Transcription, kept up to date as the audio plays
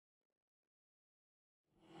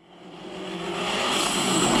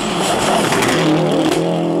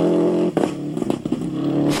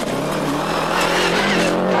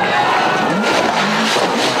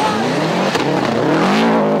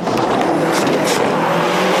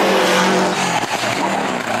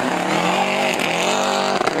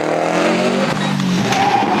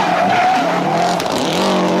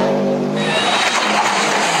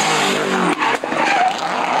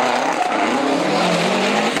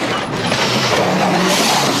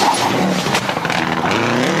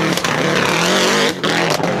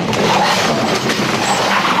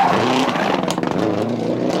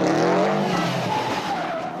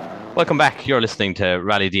Welcome back. You're listening to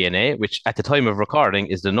Rally DNA, which at the time of recording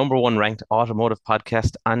is the number one ranked automotive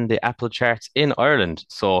podcast on the Apple charts in Ireland.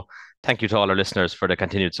 So thank you to all our listeners for the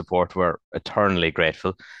continued support. We're eternally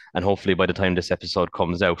grateful. And hopefully by the time this episode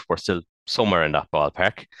comes out, we're still somewhere in that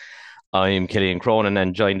ballpark. I'm Killian Cronin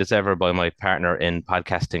and joined as ever by my partner in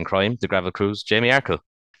podcasting crime, the Gravel Cruise, Jamie Arkle.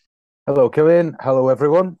 Hello, Killian. Hello,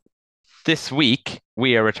 everyone. This week,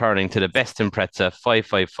 we are returning to the Best Impreza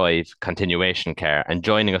 555 continuation car, and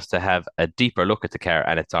joining us to have a deeper look at the car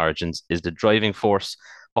and its origins is the driving force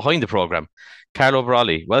behind the programme, Carlo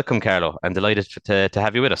Baroli. Welcome, Carlo, and delighted to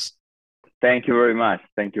have you with us. Thank you very much.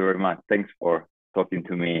 Thank you very much. Thanks for talking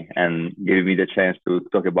to me and giving me the chance to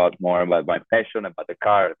talk about more about my passion, about the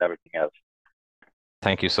car, and everything else.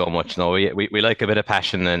 Thank you so much. No, we like a bit of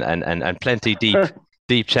passion and plenty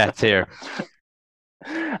deep chats here.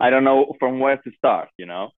 I don't know from where to start,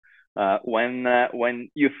 when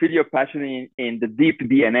you feel your passion in the deep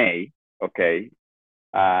DNA, okay,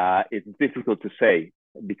 it's difficult to say,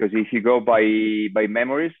 because if you go by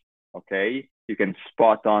memories, okay, you can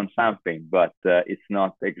spot on something, but it's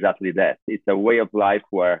not exactly that. It's a way of life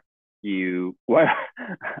where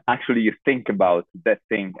actually you think about that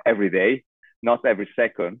thing every day, not every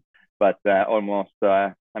second, but almost,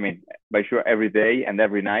 by sure every day and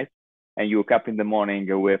every night. And you wake up in the morning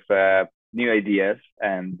with new ideas,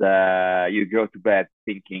 and you go to bed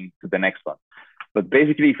thinking to the next one. But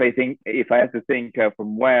basically, if I have to think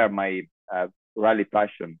from where my rally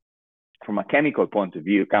passion, from a chemical point of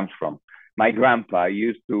view, comes from, my grandpa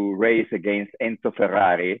used to race against Enzo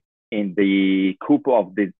Ferrari in the Coupe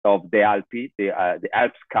of the Alpi, the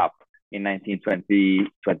Alps Cup in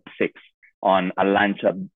 1926 on a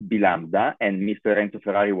Lancia Bilambda, and Mr. Enzo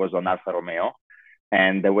Ferrari was on Alfa Romeo.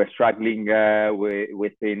 And they were struggling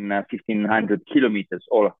within 1,500 kilometers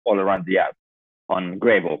all around the Alps on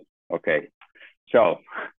gravel. Okay, so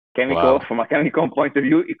from a chemical point of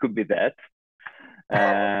view, it could be that.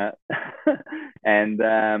 And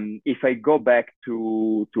if I go back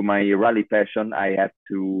to my rally passion, I have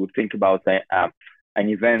to think about an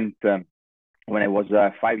event when I was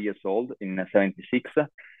 5 years old in '76,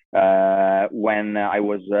 when I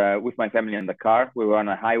was with my family in the car. We were on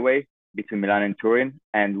a highway between Milan and Turin,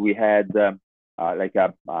 and we had a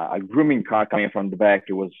grooming car coming from the back.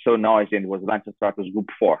 It was so noisy, and it was Lancia Stratos Group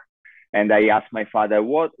 4. And I asked my father,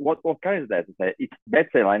 what car is that? He said,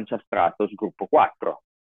 that's a Lancia Stratos Group 4.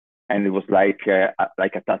 And it was like a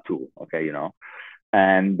tattoo, okay,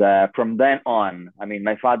 And from then on,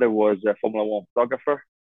 my father was a Formula One photographer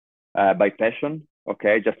by passion,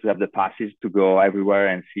 okay, just to have the passes to go everywhere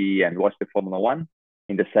and see and watch the Formula One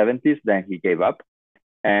in the '70s. Then he gave up.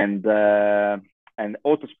 And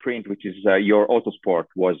Autosprint, which is your Autosport,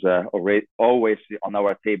 was always on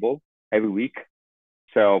our table every week.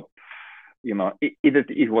 So, either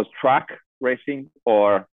it was track racing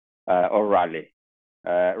or rally.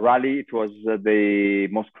 Rally, it was the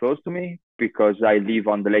most close to me, because I live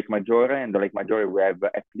on the Lake Maggiore, and the Lake Maggiore we have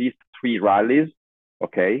at least 3 rallies,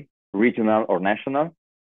 okay, regional or national.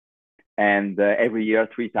 And every year,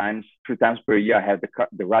 three times per year, I have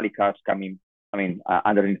the rally cars coming.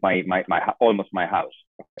 Underneath my almost my house.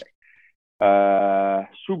 Okay.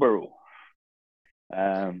 Subaru.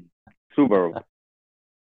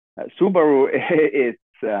 Subaru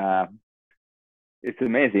it's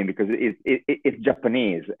amazing, because it's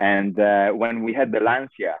Japanese. And when we had the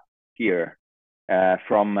Lancia here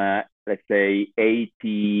from let's say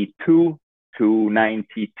 '82 to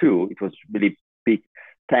 '92, it was really big.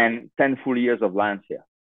 10 full years of Lancia,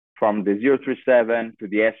 from the 037 to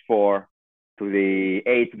the S4, to the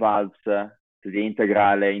 8 valves, to the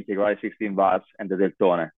Integrale 16 valves, and the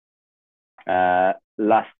Deltone.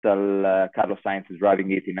 Last Carlo Sainz is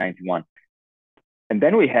driving it in '91. And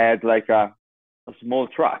then we had like a small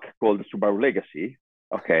truck called the Subaru Legacy,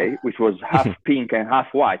 okay, which was half pink and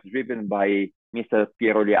half white, driven by Mr.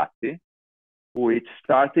 Piero Liatti, which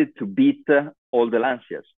started to beat all the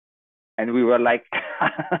Lancias. And we were like,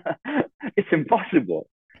 it's impossible.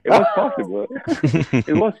 It was possible.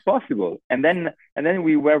 It was possible. And then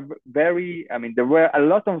we were very, there were a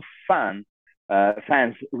lot of fans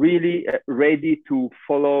really ready to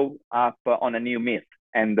follow up on a new myth,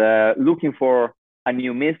 and looking for a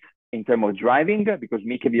new myth in terms of driving, because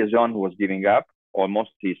Miche Biasion was giving up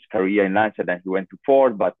almost his career in Lancia. Then he went to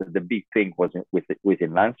Ford, but the big thing was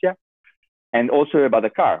within Lancia. And also about the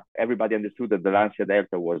car. Everybody understood that the Lancia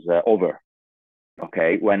Delta was over.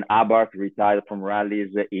 Okay, when Abarth retired from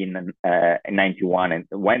rallies in '91, and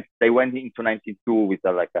they went into '92 with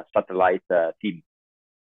a satellite team.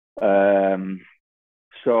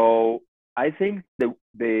 So I think the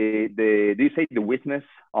do you say the witness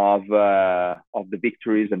of the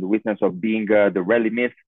victories and the witness of being the rally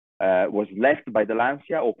myth was left by the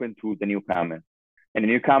Lancia, open to the newcomer, and the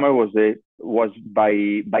newcomer was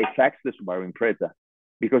by fact the Subaru Impreza,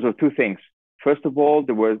 because of two things. First of all,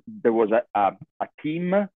 there was a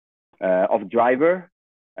team of driver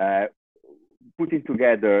putting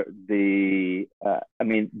together the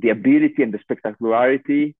ability and the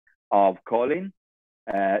spectacularity of Colin,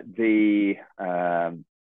 the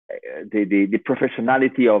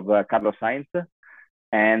professionality of Carlo Sainz,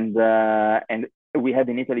 and we had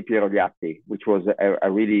in Italy Piero Gatti, which was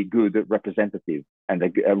a really good representative and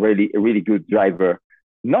a really good driver,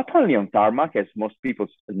 not only on tarmac as most people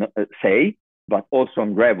say, but also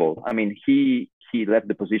on gravel. I mean, he left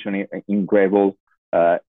the position in gravel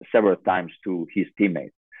several times to his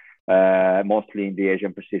teammates, mostly in the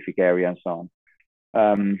Asian Pacific area and so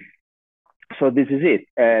on. So this is it.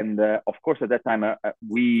 And of course, at that time,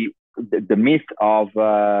 the myth of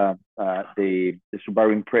the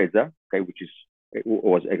Subaru Impreza, okay,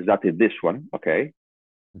 was exactly this one, okay,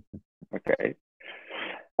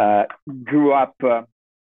 grew up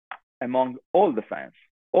among all the fans,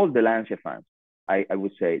 all the Lancia fans. I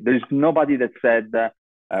would say there is nobody that said,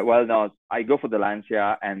 well, no, I go for the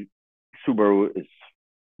Lancia and Subaru is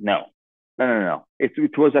no.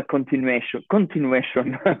 It was a continuation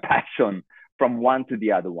passion from one to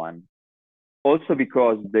the other one. Also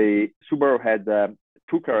because the Subaru had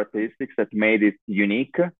two characteristics that made it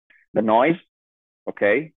unique: the noise,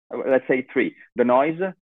 okay, let's say three: the noise,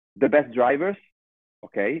 the best drivers.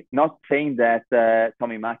 Okay, not saying that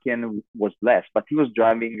Tommy Makian was less, but he was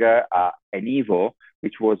driving an Evo,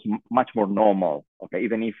 which was much more normal. Okay,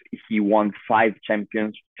 even if he won 5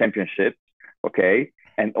 championships. Okay,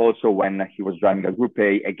 and also when he was driving a Group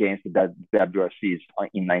A against the WRCs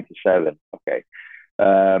in '97. Okay,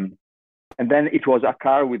 and then it was a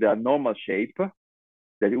car with a normal shape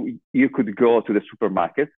that you could go to the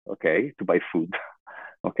supermarket, okay, to buy food.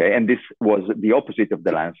 Okay, and this was the opposite of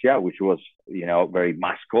the Lancia, which was, very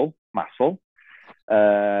muscle.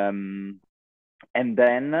 And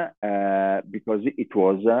then because it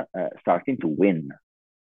was starting to win.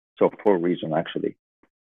 So for a reason, actually.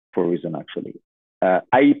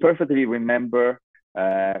 I perfectly remember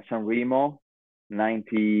Sanremo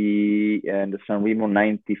 90 and Sanremo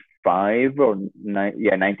 95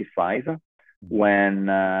 95 when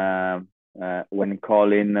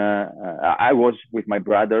Colin, I was with my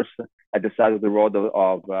brothers at the side of the road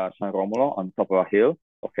of San Romolo on top of a hill,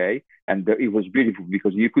 okay, and it was beautiful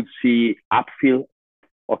because you could see uphill,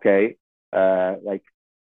 okay, like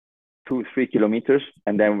 2-3 kilometers,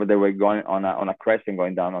 and then they were going on a crest and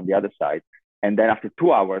going down on the other side, and then after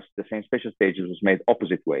 2 hours, the same special stages was made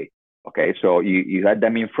opposite way, okay, so you had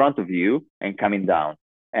them in front of you and coming down,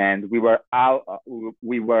 and we were out,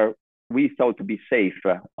 we thought to be safe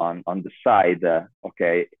on the side,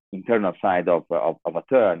 okay, internal side of a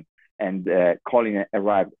turn, and Colin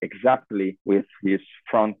arrived exactly with his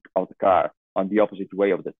front of the car on the opposite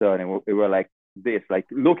way of the turn, and we were like this, like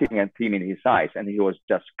looking at him in his eyes, and he was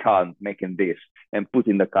just calm, making this and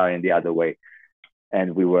putting the car in the other way,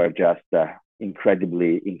 and we were just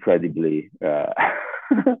incredibly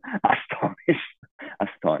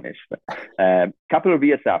astonished. Couple of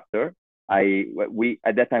years after, we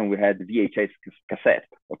at that time we had VHS cassette,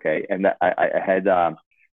 okay, and I had a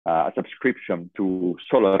subscription to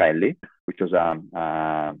Solo Rally, which was a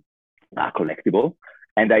collectible,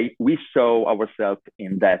 and we saw ourselves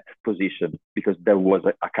in that position because there was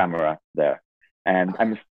a camera there, and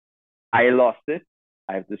I lost it,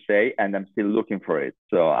 I have to say, and I'm still looking for it.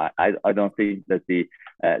 So I don't think that the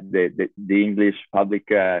English public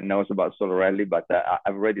knows about Solo Rally, but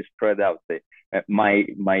I've already spread out my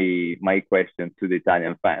question to the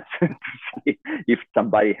Italian fans to see if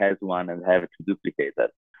somebody has one and have to duplicate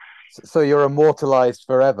that. So you're immortalized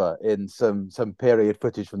forever in some period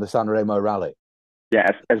footage from the Sanremo Rally.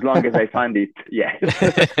 Yeah, as long as I find it, yes.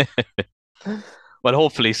 Well,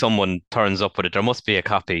 hopefully someone turns up with it. There must be a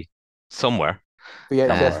copy somewhere.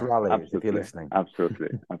 VHS Rallies, if you're listening.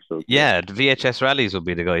 Absolutely. Yeah, the VHS Rallies would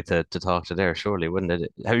be the guy to talk to there, surely, wouldn't it?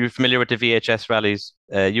 Are you familiar with the VHS Rallies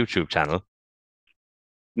YouTube channel?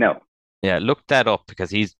 No. Yeah, look that up because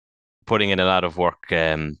he's putting in a lot of work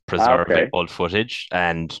preserving old footage,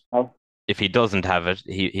 and if he doesn't have it,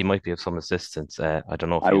 he might be of some assistance. I don't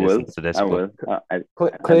know if he listens to this. I will.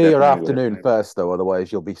 Clear your afternoon first, though, otherwise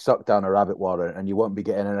you'll be sucked down a rabbit warren and you won't be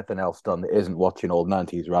getting anything else done that isn't watching old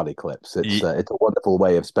 90s rally clips. It's a wonderful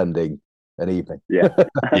way of spending an evening. Yeah.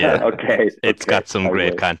 Yeah. Okay. It's got some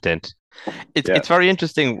great content. It's very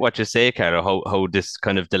interesting what you say, Carlo, how this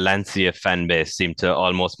kind of the Lancia fan base seemed to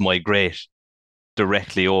almost migrate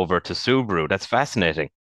directly over to Subaru. That's fascinating.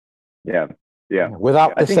 Yeah.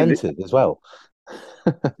 Without the centers as well.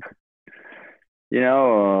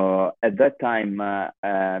 At that time,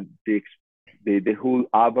 the whole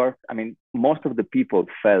Abarth, I mean, most of the people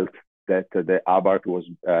felt that the Abarth was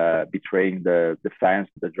betraying the fans,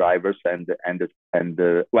 the drivers, and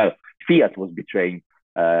Fiat was betraying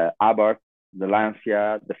Abarth, the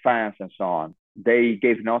Lancia, the fans, and so on. They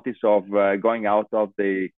gave notice of going out of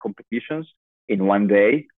the competitions in one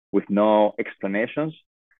day with no explanations.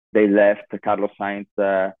 They left Carlo Sainz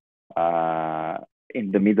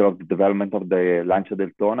in the middle of the development of the Lancia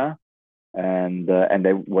Deltona, and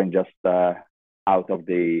they went just out of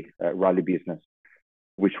the rally business,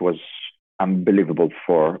 which was unbelievable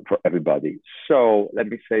for everybody. So let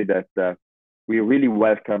me say that we really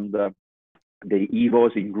welcomed the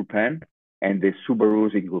Evos in Group N and the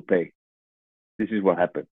Subarus in Group A. This is what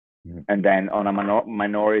happened. Mm-hmm. And then on a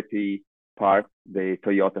minority part, the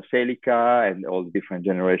Toyota Celica and all the different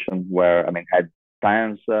generations had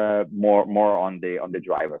fans more on the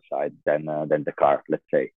driver side than the car, let's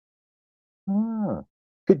say.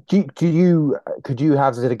 Could you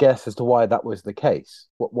hazard a guess as to why that was the case?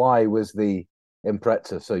 Why was the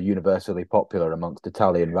Impreza so universally popular amongst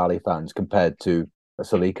Italian rally fans compared to a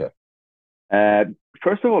Celica?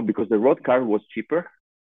 First of all, because the road car was cheaper,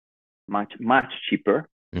 much cheaper,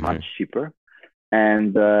 mm-hmm. much cheaper,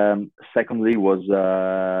 and secondly was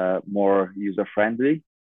more user friendly.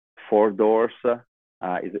 4 doors.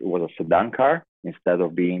 It was a sedan car instead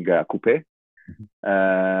of being a coupe.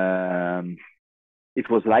 Mm-hmm. It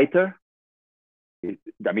was lighter.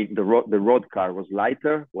 The road car was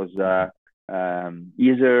lighter, was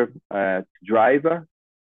easier to drive,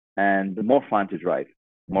 and more fun to drive.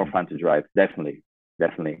 More fun to drive, definitely,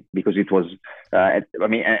 because it was. And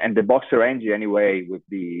the Boxer engine anyway, with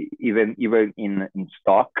the even in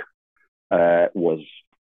stock,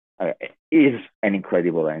 is an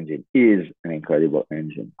incredible engine.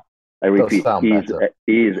 I repeat,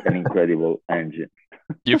 is an incredible engine.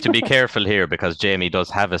 You have to be careful here because Jamie does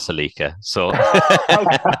have a Celica, so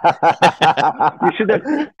you should have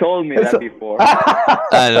told me that before.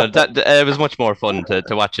 I know that it was much more fun to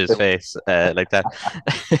watch his face like that.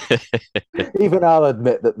 Even I'll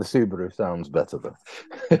admit that the Subaru sounds better though.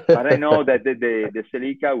 But I know that the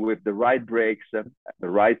Celica with the right brakes, the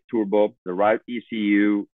right turbo, the right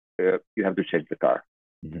ECU, you have to change the car.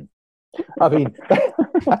 Mm-hmm. I mean,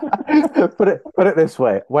 put it this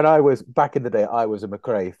way: when I was back in the day, I was a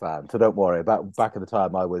McRae fan, so don't worry. Back at the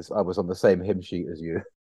time, I was on the same hymn sheet as you.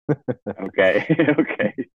 Okay.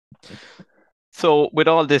 So with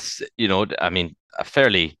all this, a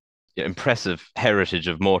fairly impressive heritage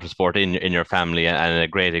of motorsport in your family and a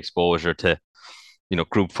great exposure to,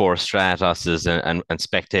 Group 4 Stratoses and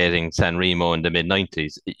spectating San Remo in the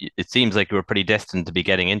mid-90s, it seems like you were pretty destined to be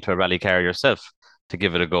getting into a rally car yourself, to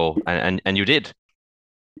give it a go, and you did.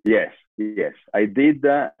 Yes, I did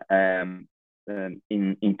in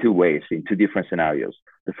 2 ways, in 2 different scenarios.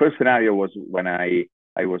 The first scenario was when I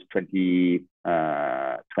was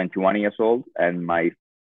 21 years old, and my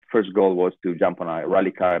first goal was to jump on a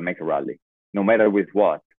rally car and make a rally, no matter with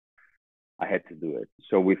what. I had to do it.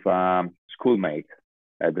 So with schoolmate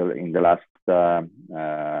in the last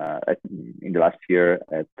year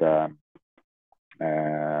at.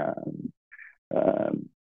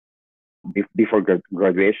 Before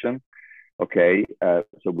graduation, okay,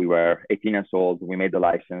 so we were 18 years old. We made the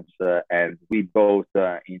license, and we bought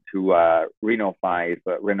into a Renault 5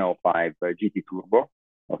 GT Turbo,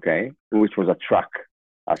 okay, which was a truck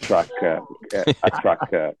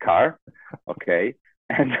car, okay.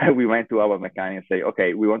 And we went to our mechanic and say,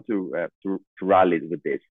 okay, we want to rally with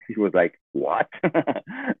this. He was like, what?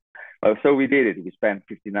 So we did it. We spent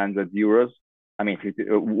 1,500 euros.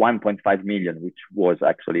 1.5 million, which was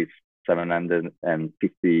actually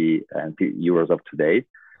 750 euros of today.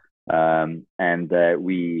 And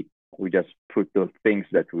we just put those things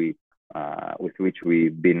that we with which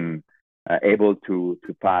we've been able to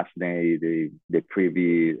pass the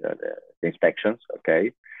previous inspections,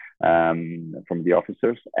 okay, from the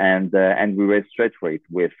officers, and we went straight for it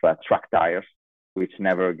with truck tires, which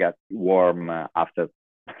never got warm after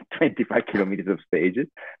 25 kilometers of stages.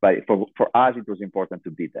 But for us, it was important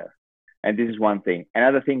to be there. And this is one thing.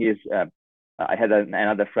 Another thing is I had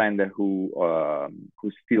another friend who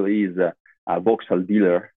still is a Vauxhall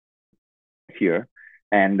dealer here.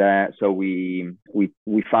 And so we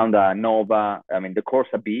found a Nova, the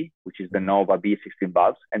Corsa B, which is the Nova B 16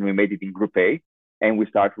 valves, and we made it in Group A. And we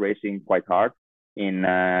started racing quite hard. in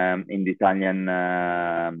the Italian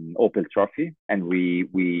Opel Trophy, and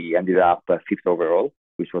we ended up fifth overall,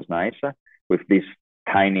 which was nice, with this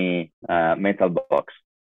tiny metal box.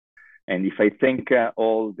 And if I think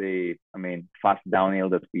all the, fast downhill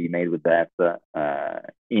that we made with that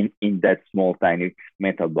in that small tiny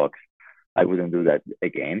metal box, I wouldn't do that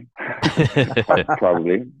again.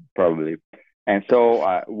 probably. And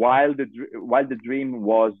so while the dream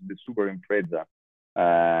was the Super Impreza,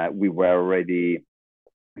 we were already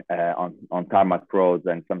on tarmac roads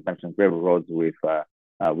and sometimes on gravel roads with the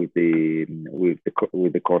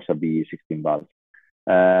Corsa B 16 valves.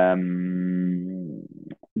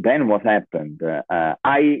 Then what happened?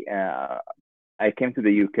 I came to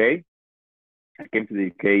the UK. I came to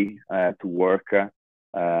the UK to work as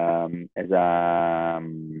a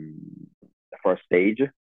first stage,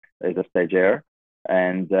 as a stagiaire,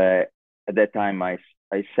 and at that time I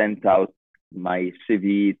sent out my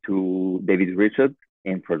CV to David Richard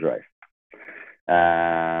in ProDrive.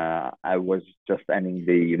 I was just ending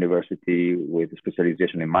the university with a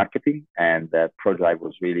specialization in marketing, and ProDrive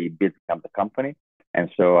was really building up the company. And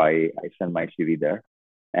so I sent my CV there,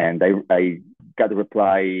 and I got a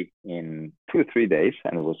reply in 2 or 3 days,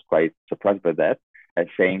 and I was quite surprised by that,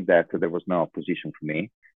 saying that there was no position for me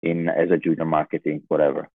as a junior marketing,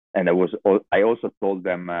 whatever. And I also told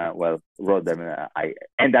them, wrote them, I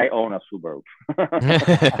own a Subaru.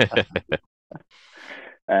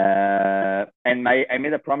 And I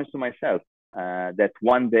made a promise to myself that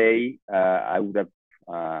one day I would have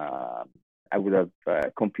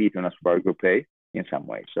competed on a Subaru Group A in some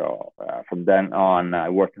way. So from then on, I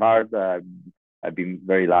worked hard. I've been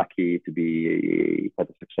very lucky to be quite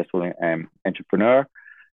a successful entrepreneur.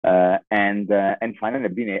 And finally,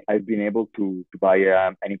 I've been able to buy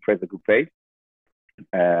an Impreza Group A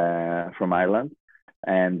from Ireland,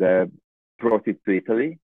 and brought it to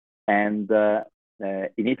Italy. And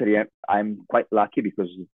in Italy, I'm quite lucky because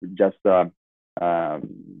just 5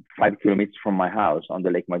 kilometers from my house on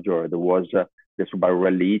the Lake Maggiore, there was the Subaru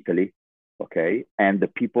Rally Italy. Okay, and the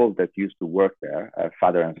people that used to work there,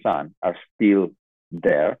 father and son, are still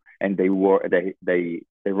there, and they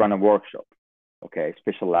run a workshop. Okay,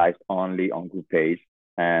 specialized only on Group A's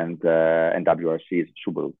and WRC's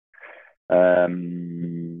Subaru.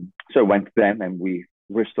 So I went to them and we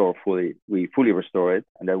fully restored it,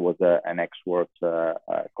 and there was an ex-works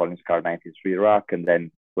Collins car 93 rack, and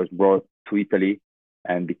then was brought to Italy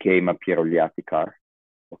and became a Piero Liatti car.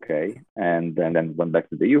 Okay, and then went back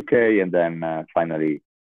to the UK, and then finally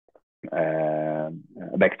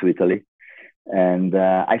back to Italy. And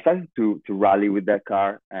I started to rally with that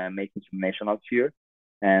car, making some nationals here,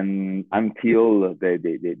 and until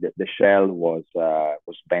the shell was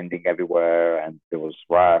bending everywhere, and there was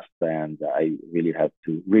rust, and I really had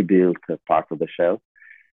to rebuild part of the shell.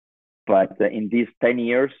 But in these 10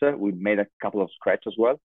 years, we made a couple of scratches as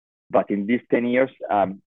well. But in these 10 years,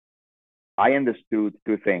 I understood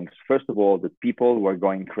 2 things. First of all, that people were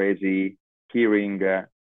going crazy hearing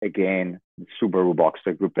again the Subaru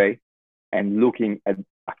Boxster Group A, and looking at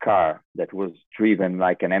a car that was driven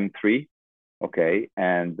like an M3, okay,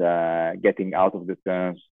 and getting out of the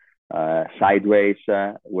turns sideways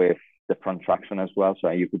with the front traction as well. So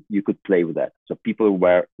you could play with that. So people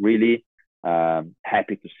were really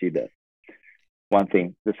happy to see that. One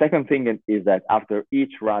thing. The second thing is that after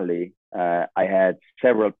each rally, I had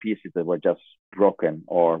several pieces that were just broken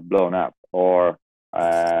or blown up, or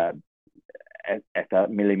at a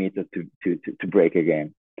millimeter to break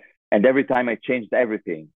again. And every time I changed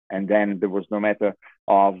everything, and then there was no matter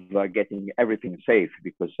of getting everything safe,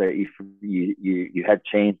 because if you had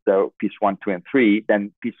changed the piece 1, 2, and 3,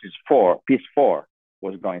 then piece 4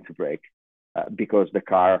 was going to break, because the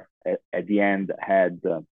car at the end had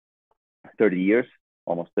 30 years,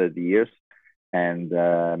 almost 30 years, and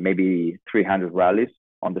maybe 300 rallies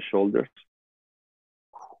on the shoulders.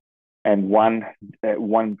 And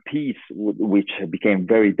one piece which became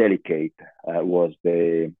very delicate was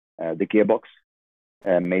the gearbox,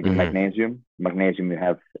 made in magnesium. Magnesium,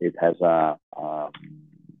 it has a I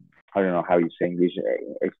don't know how you say English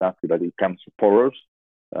exactly, but it comes porous.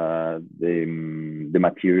 The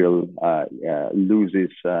material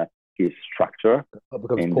loses its structure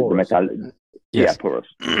in the metal. Yes. Yeah, porous.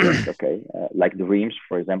 Okay, like the rims,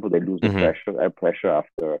 for example, they lose the pressure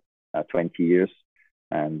after 20 years.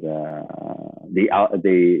 And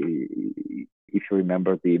if you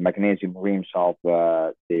remember the magnesium rims of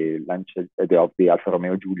the Alfa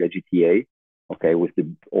Romeo Giulia GTA, okay, with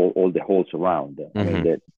all the holes around. I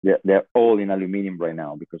mean, they're all in aluminum right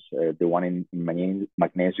now, because the one in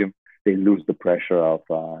magnesium, they lose the pressure of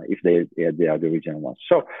if they are the original ones.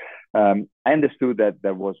 So I understood that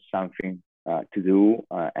there was something to do,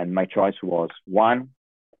 and my choice was one,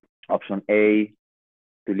 option A,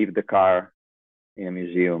 to leave the car in a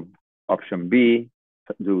museum. Option B,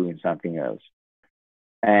 doing something else.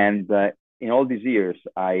 And in all these years,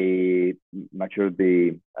 I matured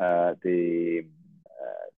the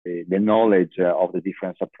knowledge of the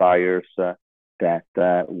different suppliers that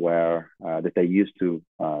I used to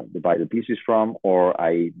buy the pieces from, or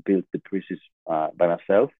I built the pieces by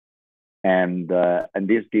myself. And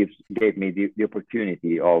this gave me the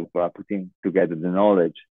opportunity of putting together the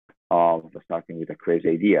knowledge of starting with a crazy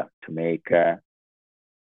idea to make a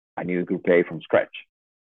new group A from scratch.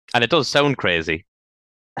 And it does sound crazy,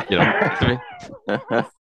 to me.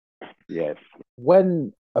 Yes.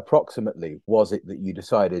 When approximately was it that you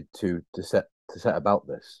decided to set about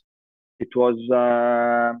this? It was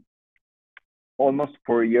almost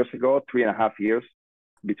 4 years ago, 3.5 years,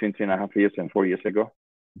 between 3.5 years and 4 years ago.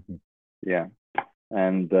 Mm-hmm. Yeah,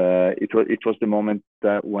 and it was the moment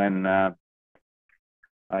when I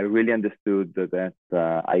really understood that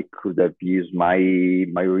I could have used my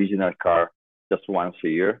original car just once a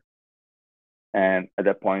year, and at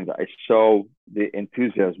that point I saw the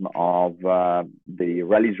enthusiasm of the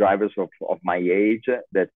rally drivers of my age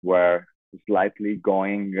that were slightly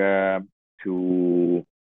going into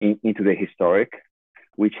the historic,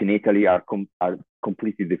 which in Italy are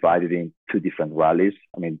completely divided in two different rallies.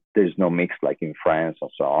 I mean, there's no mix like in France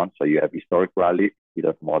and so on. So you have historic rally, you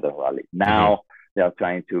have modern rally. Now they are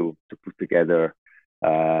trying to put together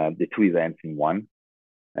the two events in one.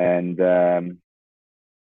 And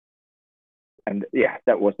yeah,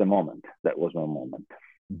 that was the moment. That was my moment.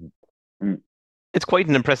 Mm-hmm. It's quite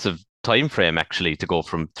an impressive time frame, actually, to go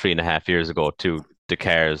from 3.5 years ago to the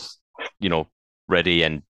cars, ready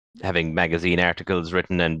and having magazine articles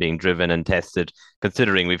written and being driven and tested,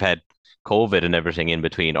 considering we've had COVID and everything in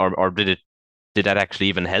between. Or did that actually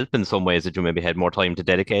even help in some ways that you maybe had more time to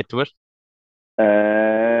dedicate to it?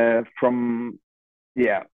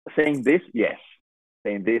 Saying this, yes.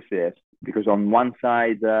 Because on one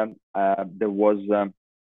side, there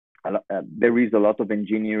is a lot of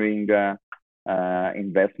engineering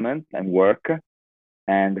investment and work,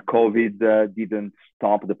 and COVID didn't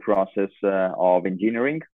stop the process of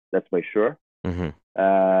engineering. That's for sure. Mm-hmm.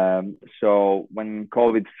 So when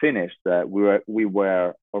COVID finished, we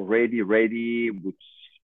were already ready with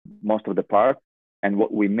most of the parts, and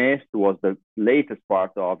what we missed was the latest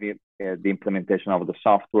part of it, the implementation of the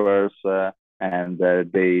softwares and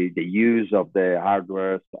the use of the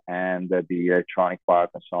hardware and the electronic part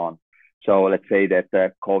and so on. So let's say that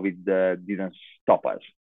COVID didn't stop us,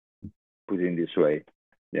 put it in this way.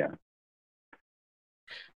 Yeah.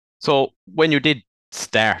 So when you did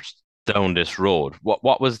start down this road,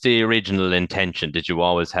 what was the original intention? Did you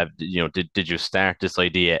always have, did you start this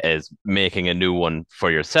idea as making a new one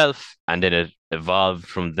for yourself and then it evolved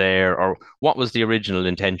from there? Or what was the original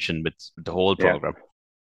intention with the whole program?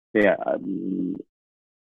 Yeah.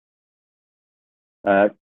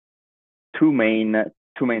 Two main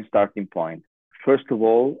starting points. First of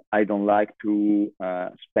all, I don't like to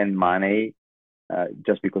spend money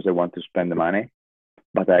just because I want to spend the money,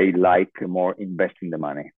 but I like more investing the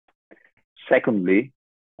money. Secondly,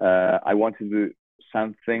 I want to do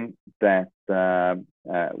something that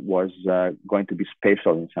was going to be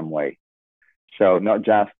special in some way. So not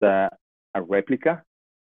just a replica,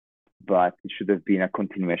 but it should have been a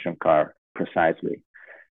continuation car, precisely.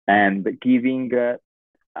 And giving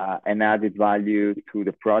an added value to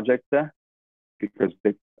the project, because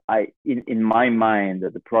in my mind,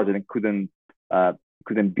 the project couldn't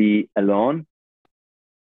be alone,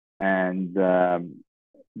 and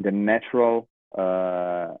the natural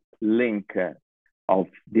link of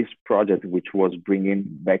this project, which was bringing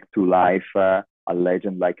back to life a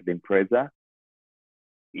legend like the Impreza,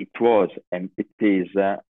 it was and it is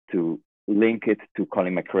to link it to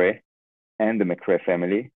Colin McRae and the McRae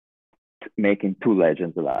family, making two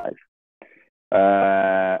legends alive.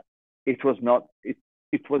 It was a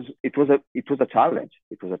challenge.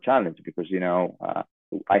 It was a challenge because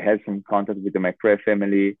I had some contact with the McRae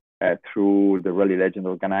family through the Rally Legend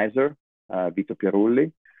organizer, Vito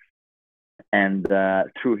Pierulli. And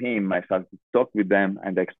through him, I started to talk with them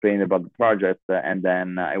and explain about the project. And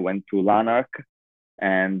then I went to Lanark,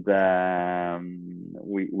 and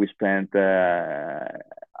we spent a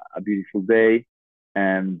beautiful day.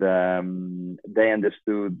 And they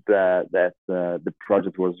understood that the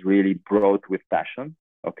project was really brought with passion.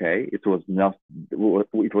 Okay, it was not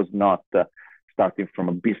starting from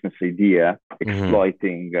a business idea,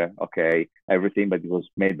 exploiting everything, but it was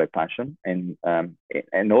made by passion, and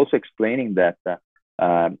also explaining that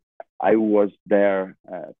I was there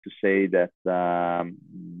to say that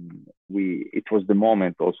it was the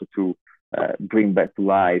moment also to bring back to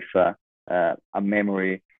life a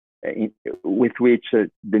memory with which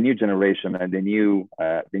the new generation and the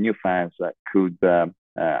new fans could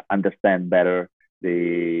understand better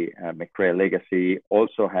the McRae legacy.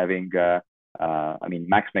 Also having, I mean,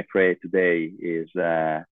 Max McRae today is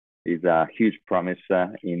a huge promise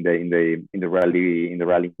in the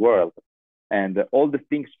rally world, and all the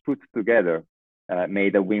things put together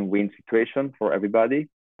made a win-win situation for everybody,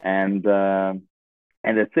 and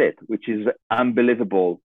that's it, which is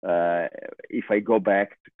unbelievable. If I go back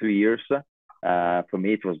to 2 years, for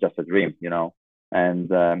me it was just a dream, you know. And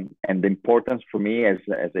the importance for me, as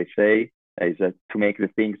I say, is to make the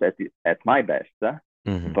things at my best.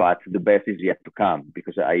 But the best is yet to come,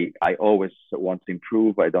 because I always want to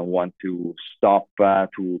improve. I don't want to stop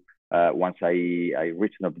once I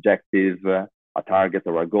reach an objective, a target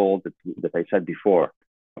or a goal that I said before.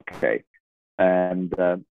 Okay, and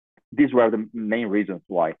these were the main reasons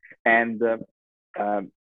why. And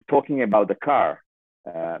talking about the car,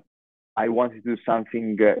 I wanted to do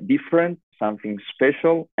something different, something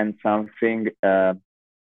special, and something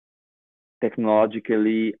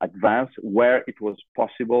technologically advanced where it was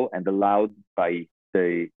possible and allowed by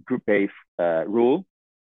the Group A rule.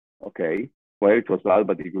 Okay, where it was allowed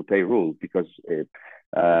by the Group A rule, because the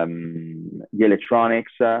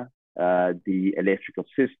electronics, the electrical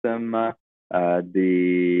system,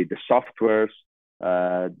 the softwares,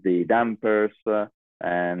 the dampers,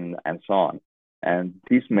 and so on. And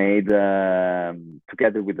this made,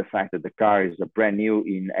 together with the fact that the car is brand new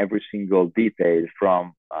in every single detail,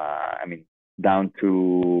 from I mean, down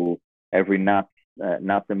to every nut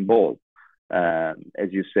and bolt, as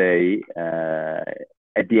you say,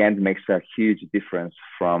 at the end makes a huge difference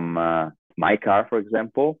from my car, for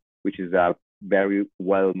example, which is very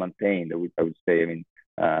well maintained. I would say. I mean,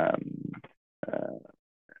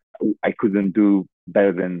 I couldn't do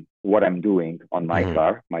better than what I'm doing on my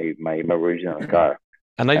car, my original car.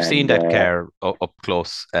 And I've seen that car up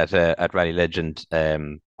close at Rally Legend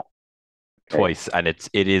twice, and it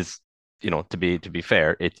is, you know, to be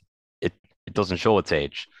fair, it doesn't show its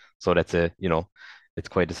age, so that's it's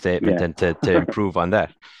quite a statement, and to improve on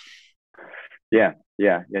that. Yeah.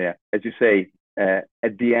 As you say,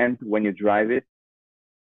 at the end, when you drive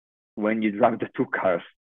the two cars,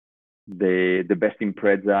 the best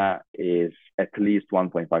Impreza is at least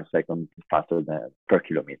 1.5 seconds faster than per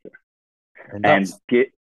kilometer, and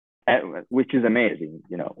which is amazing,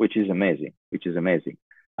 you know, which is amazing.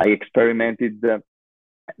 I experimented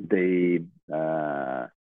with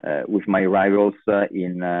my rivals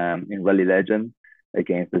in Rally Legend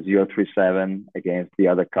against the 037, against the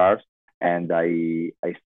other cars, and I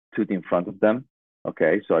stood in front of them.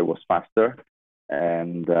 Okay, so I was faster,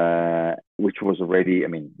 and which was already, I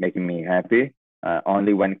mean, making me happy.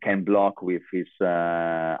 Only when Ken Block with his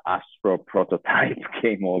Astro prototype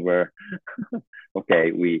came over,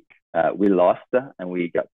 okay, we lost, and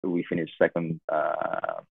we finished second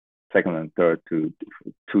and third 2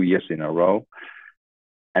 years in a row,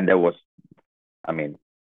 and that was, I mean,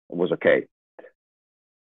 it was okay.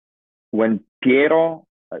 When Piero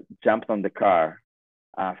jumped on the car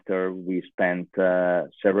after we spent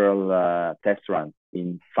several test runs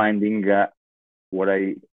in finding a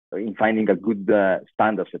good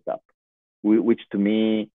standard setup, which to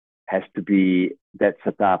me has to be that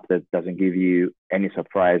setup that doesn't give you any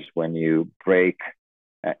surprise when you brake,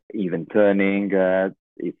 even turning.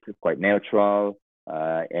 It's quite neutral,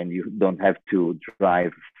 and you don't have to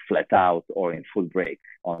drive flat out or in full brake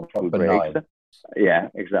on full brakes. Yeah,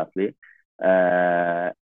 exactly.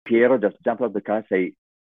 Piero just jumped out the car and say,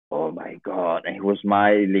 "Oh my God," and he was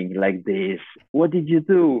smiling like this. "What did you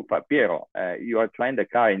do?" But Piero, you are trying the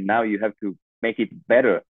car and now you have to make it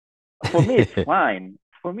better. For me, it's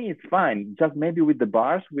fine. Just maybe with the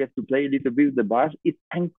bars, we have to play a little bit with the bars. It's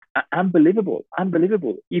unbelievable.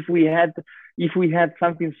 If we had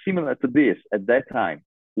something similar to this at that time,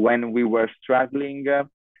 when we were struggling to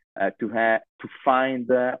find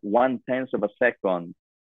 1/10 of a second,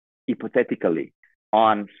 hypothetically,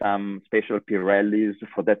 on some special Pirellis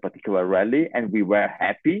for that particular rally, and we were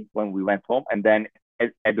happy when we went home. And then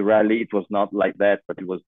at the rally, it was not like that, but it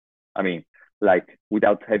was, I mean, like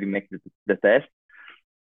without having made the test.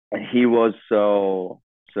 And he was so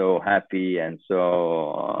happy, and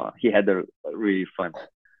so he had a really fun.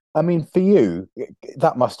 I mean, for you,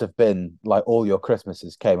 that must have been like all your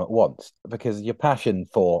Christmases came at once, because your passion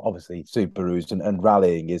for obviously Subarus and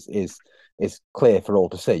rallying is clear for all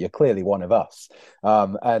to see. You're clearly one of us,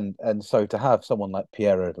 and so to have someone like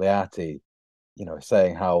Piero Leati, you know,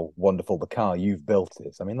 saying how wonderful the car you've built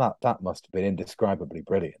is, I mean, that must have been indescribably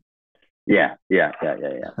brilliant. Yeah, yeah, yeah,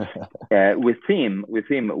 yeah, yeah. With him,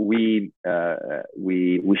 we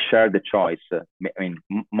share the choice. I mean,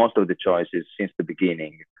 most of the choices since the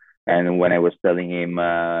beginning. And when I was telling him,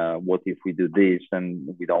 what if we do this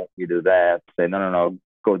and we do that? Say, no, no, no,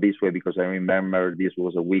 go this way because I remember this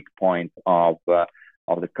was a weak point of the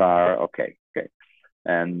car. Okay, okay.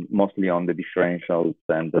 And mostly on the differentials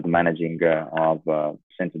and the managing of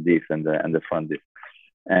center diff and the front diff.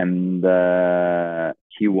 And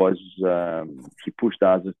he pushed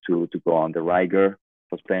us to go on the Riger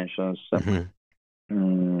suspensions,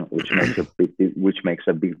 which makes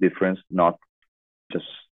a big difference, not just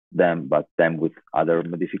them, but them with other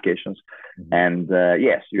modifications. And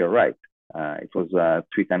yes, you're right. It was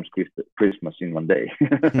 3 times Christmas in one day.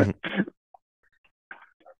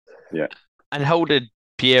 Yeah. And how did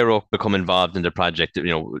Piero become involved in the project? You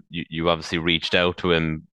know, you obviously reached out to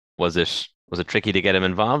him. Was it tricky to get him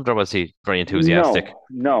involved, or was he very enthusiastic?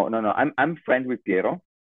 No. I'm friends with Piero,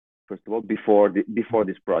 first of all, before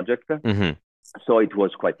this project. So it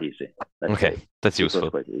was quite easy. Okay, that's useful.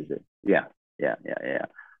 It was quite easy. Yeah.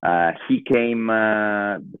 He came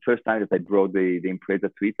the first time that I brought the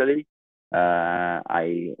Impreza to Italy.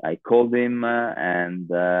 I called him and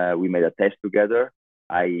we made a test together.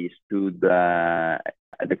 I stood at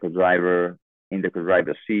the co-driver in the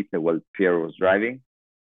co-driver seat while Piero was driving,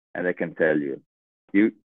 and I can tell you,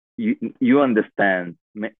 you understand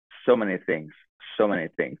so many things,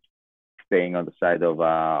 staying on the side of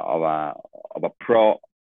a pro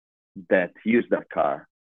that used that car.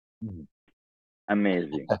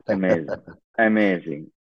 Amazing.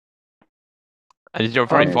 And you're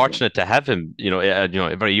very fortunate to have him.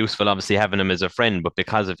 Very useful, obviously, having him as a friend. But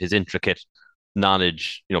because of his intricate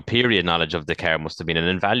knowledge, period knowledge of the car, must have been an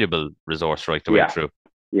invaluable resource right the way through.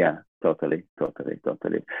 Yeah, totally. But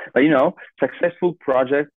successful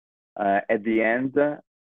projects at the end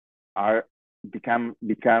are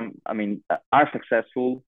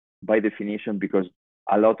successful by definition because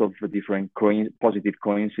a lot of different positive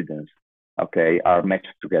coincidences, are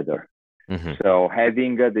matched together. So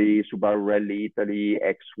having the Subaru Rally Italy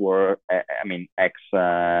ex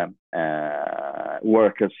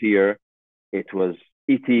workers here, it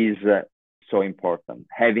is so important.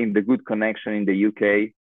 Having the good connection in the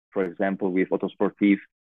UK, for example, with Autosportif,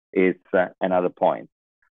 it's another point.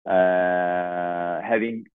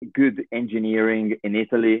 Having good engineering in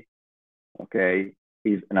Italy,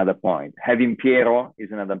 is another point. Having Piero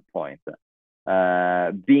is another point.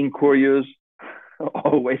 Being curious,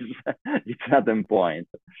 always, it's another point.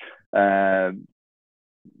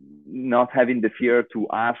 Not having the fear to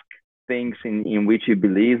ask things in which you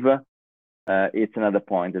believe, it's another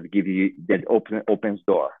point that opens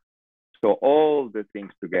door. So all the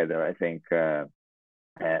things together, I think,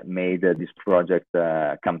 made this project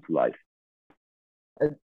come to life.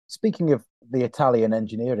 Speaking of the Italian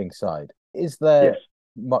engineering side, is there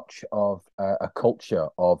much of a culture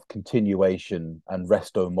of continuation and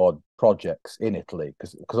resto mod projects in Italy?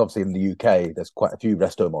 Because obviously in the UK there's quite a few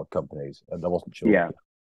resto mod companies, and I wasn't sure. Yeah,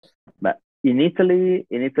 but in Italy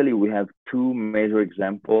we have 2 major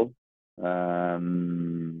examples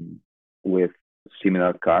with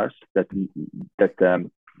similar cars that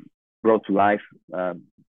brought to life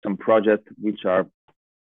some projects which are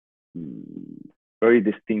very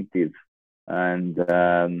distinctive and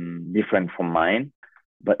different from mine,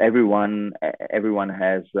 but everyone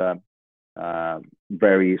has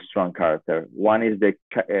very strong character. One is the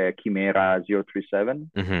Chimera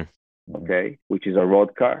 037, which is a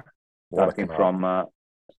road car starting from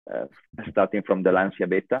the Lancia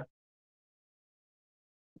Beta.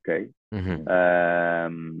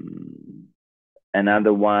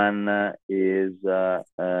 Another one is the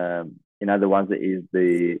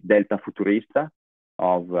Delta Futurista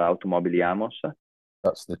of Automobili Amos.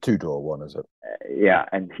 That's the 2-door one, is it? Yeah,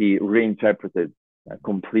 and he reinterpreted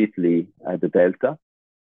completely the Delta,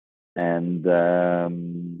 and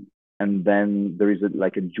then there is a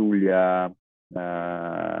Giulia.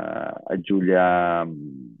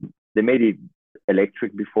 They made it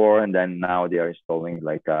electric before, and then now they are installing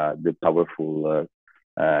the powerful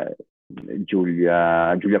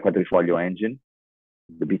Giulia Quadrifoglio engine,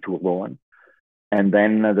 the biturbo one, and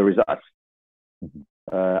then there is us.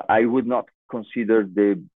 I would not consider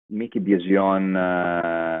the Mickey Biasion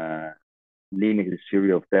limited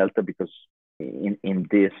series of Delta because in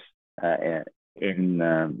this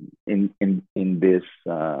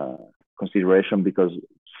consideration, because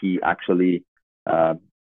he actually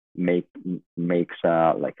makes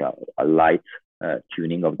a light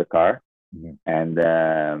tuning of the car and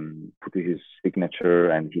put his signature,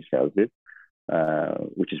 and he sells it,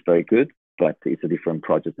 which is very good, but it's a different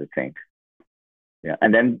project, I think. Yeah,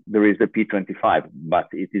 and then there is the P25, but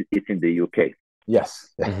it's in the UK.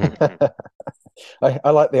 Yes. I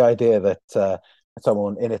like the idea that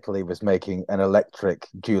someone in Italy was making an electric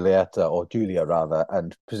Giulietta, or Giulia rather,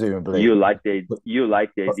 and presumably You like the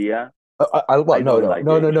idea. well, I no, don't no, like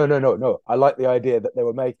no, it. no, no, no, no, no. I like the idea that they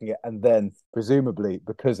were making it, and then presumably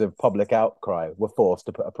because of public outcry, were forced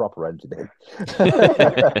to put a proper engine in.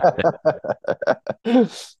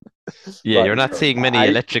 Yeah, But you're not seeing many I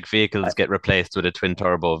electric vehicles get replaced with a twin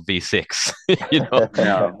turbo V6, you know.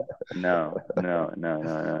 no, no, no, no, no,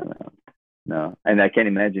 no, no, no. And I can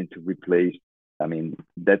imagine to replace. I mean,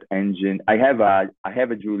 that engine. I have a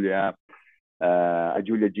Giulia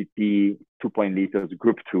GT 2.0 liters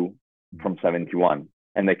Group 2 from 71,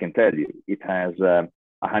 and I can tell you it has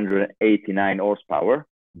 189 horsepower.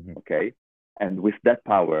 Okay, and with that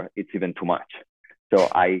power, it's even too much. So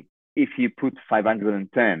if you put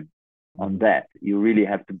 510 on that, you really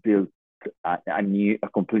have to build a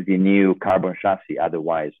completely new carbon chassis.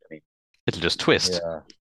 Otherwise, I mean, It'll just twist. Yeah,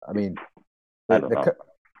 I mean, I don't know.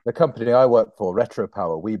 the company I work for, Retro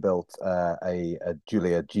Power, we built a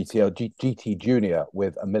Giulia GT Junior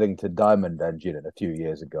with a Millington Diamond engine a few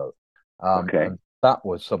years ago. Okay. And that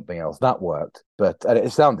was something else that worked, and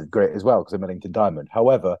it sounded great as well because of Millington Diamond.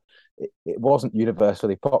 However, it wasn't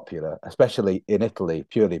universally popular, especially in Italy,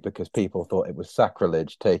 purely because people thought it was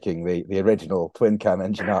sacrilege taking the original twin cam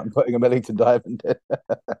engine out and putting a Millington Diamond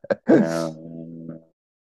in.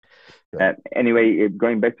 Anyway,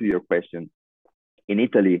 going back to your question, in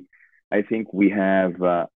Italy, I think we have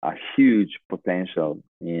a huge potential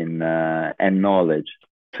in and knowledge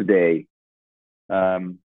today. Some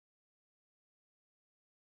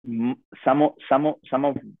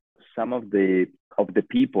of the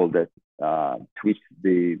people that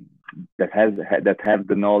that have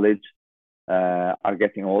the knowledge are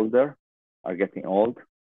getting older, are getting old,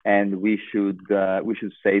 and we should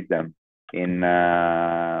save them in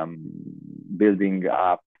building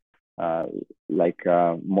up like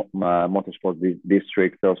motorsport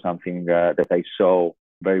district or something that I saw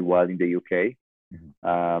very well in the UK.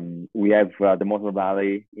 We have the Motor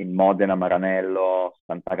Valley in Modena, Maranello,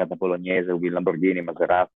 Sant'Agata Bolognese with Lamborghini,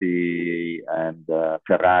 Maserati, and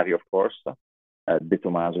Ferrari, of course. De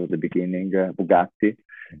Tomaso at the beginning, Bugatti.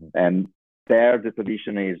 And there the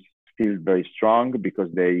tradition is still very strong because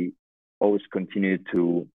they always continue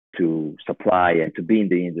to supply and to be in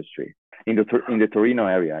the industry. In the Torino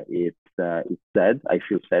area, it's sad. I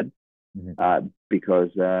feel sad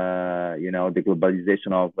because the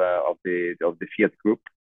globalization of the Fiat Group,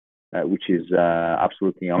 which is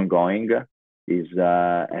absolutely ongoing,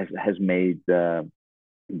 has made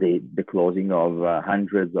the closing of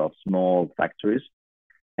hundreds of small factories,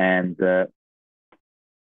 and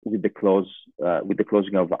with the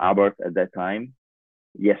closing of Abarth at that time,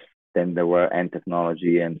 yes, then there were N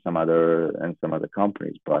Technology and some other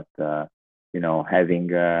companies, but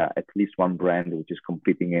having at least one brand which is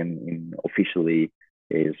competing in officially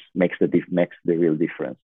makes the real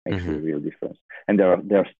difference. Makes the real difference. And there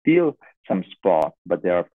are still some spots, but they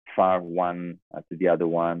are far one to the other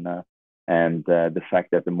one. And the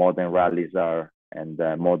fact that the modern rallies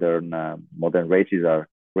modern races are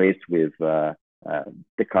raced with the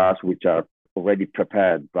cars which are already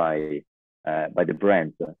prepared by the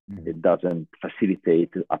brands, it doesn't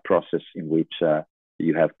facilitate a process in which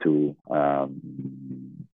you have to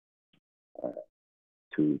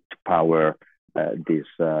power this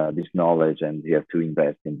knowledge, and you have to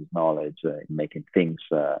invest in this knowledge in making things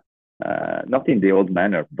not in the old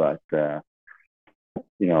manner, but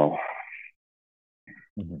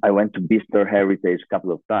I went to Bicester Heritage a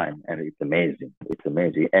couple of times, and it's amazing. It's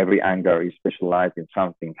amazing. Every hangar is specialized in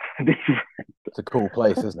something different. It's a cool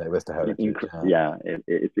place, isn't it, Bicester Heritage? Yeah,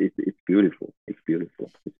 it's beautiful. It's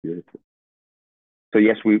beautiful. It's beautiful. So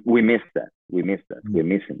yes, we miss that. We're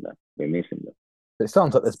missing that. It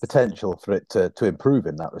sounds like there's potential for it to improve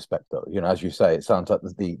in that respect, though. As you say, it sounds like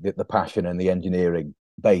the passion and the engineering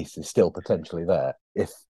base is still potentially there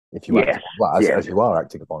if you act, as you are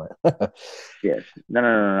acting upon it. Yes.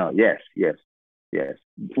 No. Yes.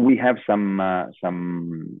 We have some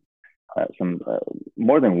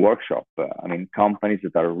more than workshop. Companies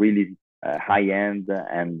that are really high end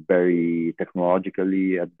and very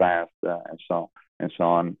technologically advanced, and so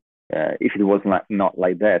on. If it was not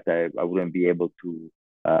like that, I wouldn't be able to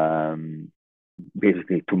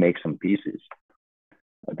basically to make some pieces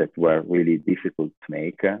that were really difficult to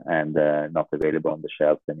make and not available on the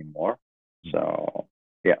shelves anymore. So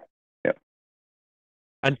yeah.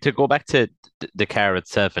 And to go back to the car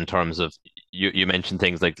itself, in terms of you mentioned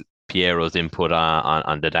things like Piero's input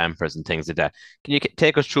on the dampers and things like that. Can you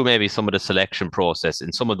take us through maybe some of the selection process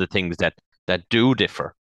and some of the things that that do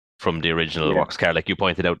differ from the original Yeah. works car. Like you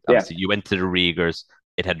pointed out, Yeah. obviously you went to the Riegers,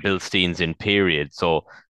 it had Bilsteins in period. So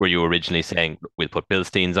were you originally saying we'll put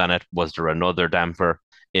Bilsteins on it? Was there another damper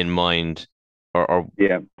in mind, or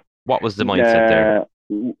Yeah. what was the mindset there?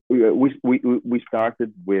 We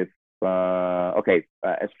started with okay.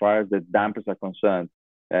 As far as the dampers are concerned,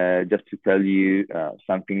 just to tell you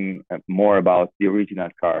something more about the original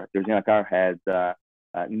car. The original car had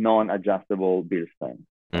non-adjustable Bilstein.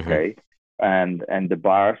 Mm-hmm. Okay, and the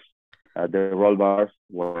bars, the roll bars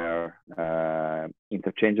were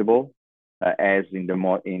interchangeable. As in the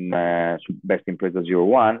best Impreza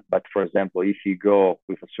 01. But for example, if you go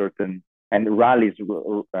with a certain, and rallies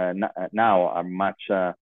now are much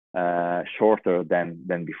shorter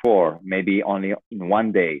than before, maybe only in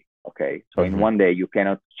one day. Okay, so in one day you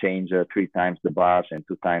cannot change 3 times the bars and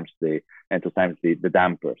 2 times the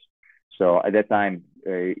dampers. So at that time,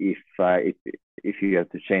 if you have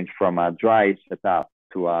to change from a dry setup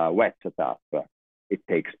to a wet setup, it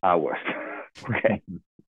takes hours. Okay.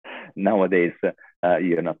 Nowadays,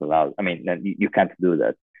 you're not allowed. I mean, you can't do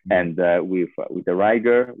that. And with the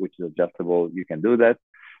Riger, which is adjustable, you can do that.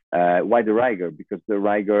 Why the Riger? Because the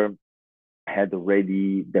Riger had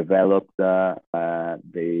already developed the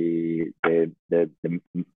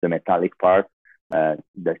metallic part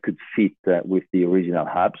that could fit with the original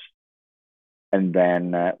hubs. And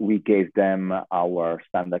then we gave them our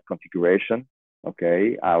standard configuration,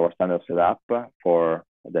 okay, our standard setup for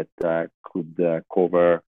that could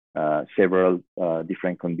cover several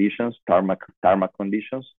different conditions, tarmac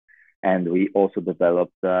conditions, and we also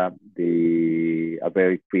developed a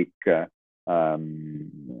very quick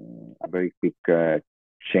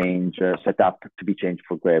change setup to be changed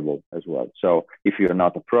for gravel as well. So if you're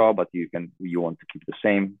not a pro but you want to keep the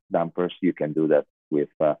same dampers, you can do that with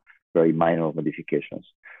very minor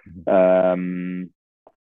modifications.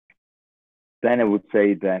 Then I would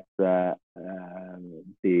say that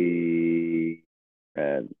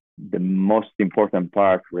the most important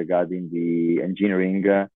part regarding the engineering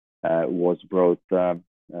was brought to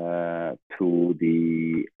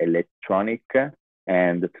the electronic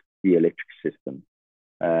and the electric system.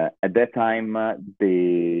 At that time,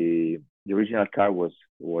 the original car was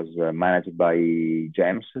managed by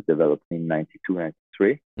James, developed in 92,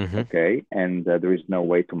 93. Okay, and there is no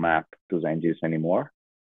way to map those engines anymore,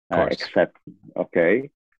 except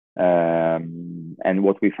and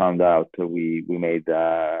what we found out, we made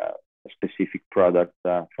a specific product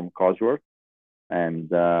from Cosworth, and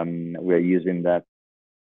we're using that.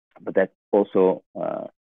 But that also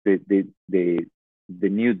the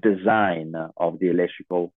new design of the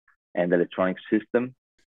electrical and electronic system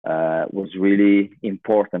was really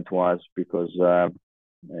important to us, because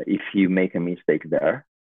if you make a mistake there,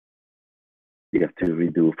 you have to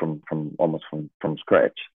redo from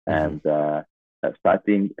scratch. And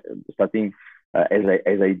starting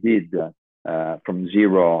as I did from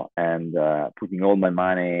zero, and putting all my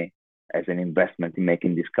money as an investment in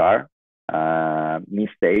making this car,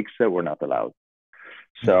 mistakes were not allowed.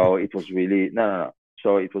 So it was really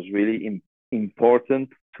So it was really important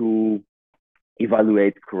to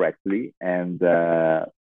evaluate correctly, and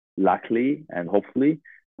luckily and hopefully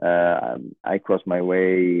I crossed my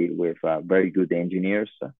way with very good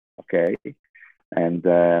engineers. Okay. And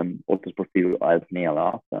Autosportivo helped me a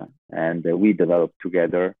lot, and we developed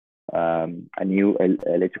together a new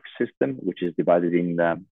electric system, which is divided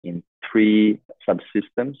in 3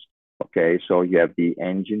 subsystems. Okay, so you have the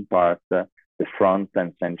engine part, the front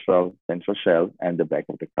and central shell, and the back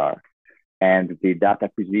of the car. And the data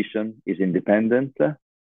acquisition is independent,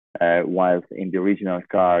 while in the original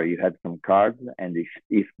car you had some cards, and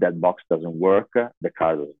if that box doesn't work, the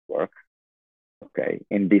car doesn't work. Okay,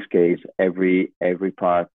 in this case, every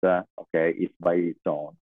part is by its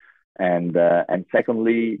own. And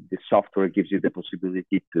secondly, the software gives you the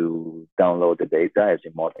possibility to download the data as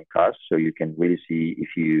in modern cars, so you can really see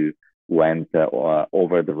if you went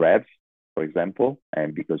over the revs, for example,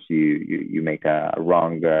 and because you make a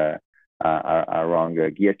wrong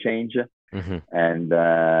gear change, and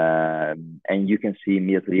you can see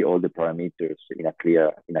immediately all the parameters in a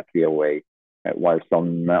clear way. Whilst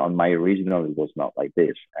on my original, it was not like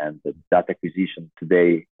this. And the data acquisition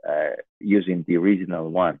today, using the original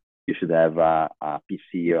one, you should have a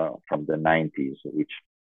PC from the 90s, which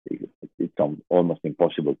it's almost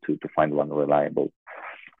impossible to find one reliable.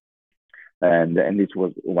 And this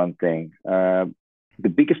was one thing. The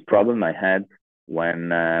biggest problem I had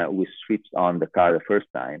when we switched on the car the first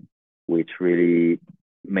time, which really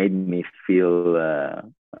made me feel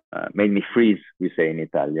made me freeze, we say in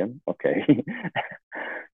Italian. Okay.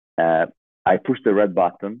 I pushed the red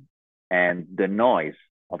button, and the noise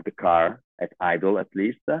of the car at idle, at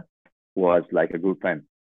least, was like a good friend.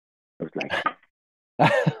 It was like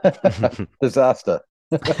disaster.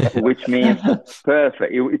 Which means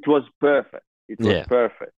perfect. It was perfect. It was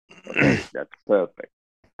perfect. Okay, that's perfect.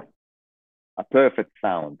 A perfect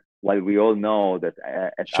sound. While we all know that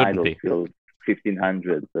at idle till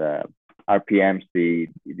 1500 RPMs, the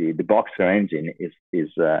boxer engine is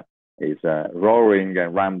roaring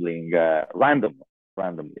and rambling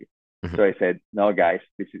randomly. So I said, no, guys,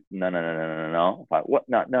 this is no. What?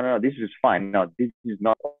 No. This is fine. No, this is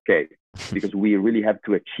not okay, because we really have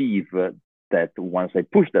to achieve that. Once I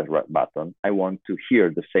push that button, I want to hear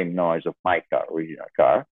the same noise of my car, original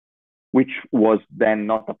car, which was then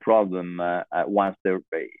not a problem once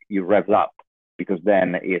you rev up, because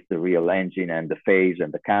then it's the real engine and the phase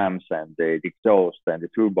and the cams and the exhaust and the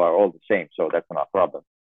turbo are all the same, so that's not a problem.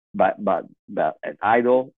 But at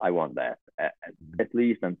idle, I want that at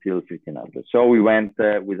least until 1500. So we went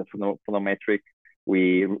with a phonometric.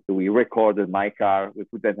 We recorded my car. We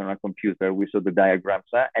put that on a computer. We saw the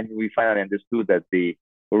diagrams, and we finally understood that the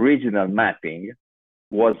original mapping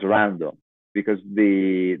was random, because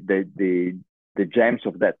the gems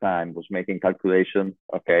of that time was making calculation,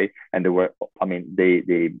 okay, and there were, I mean,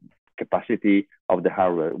 the capacity of the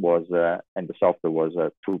hardware was and the software was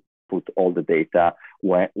to put all the data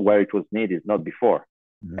where it was needed, not before.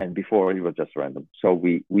 And before it was just random. So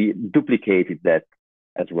we duplicated that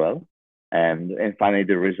as well, and finally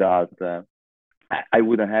the result. I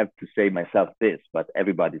wouldn't have to say myself this, but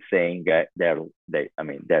everybody's saying they're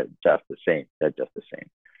just the same. They're just the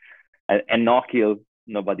same. And no kill,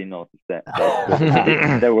 nobody noticed that.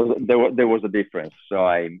 there was a difference. So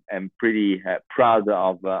I am pretty proud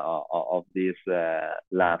of this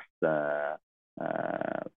last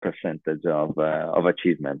percentage of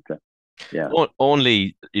achievement. Yeah.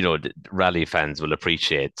 Only rally fans will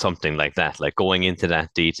appreciate something like that, like going into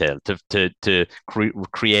that detail to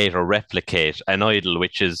create or replicate an idol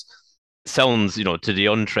which sounds to the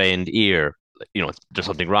untrained ear, there's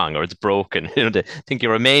something wrong or it's broken. They think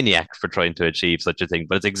you're a maniac for trying to achieve such a thing,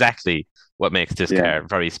 but it's exactly what makes this car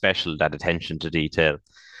very special, that attention to detail.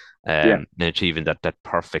 And achieving that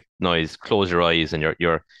perfect noise. Close your eyes and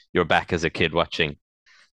you're back as a kid watching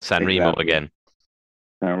San Remo again.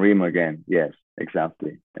 San Remo again, yes,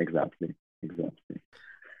 exactly.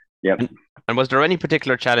 Yep. And was there any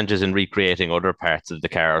particular challenges in recreating other parts of the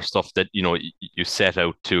car, or stuff that you set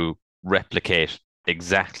out to replicate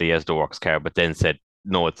exactly as the works car, but then said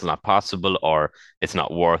no, it's not possible, or it's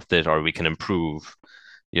not worth it, or we can improve?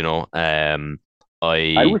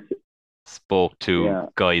 I spoke to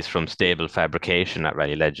guys from Stable Fabrication at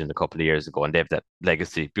Rally Legend a couple of years ago, and they have that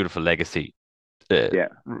beautiful legacy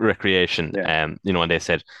recreation. And they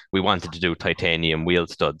said we wanted to do titanium wheel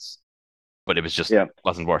studs, but it was just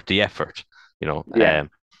wasn't worth the effort. The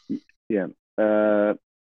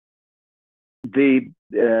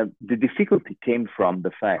difficulty came from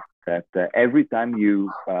the fact that every time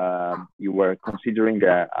you were considering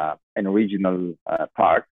an original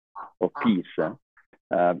part or piece,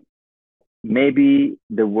 maybe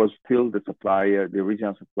there was still the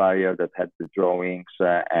original supplier that had the drawings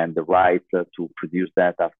and the right to produce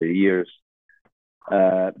that after years.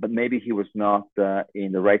 But maybe he was not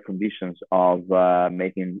in the right conditions of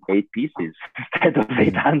making 8 pieces instead of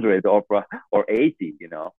 800 or 80,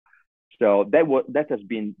 So that has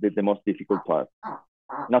been the most difficult part.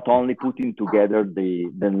 Not only putting together the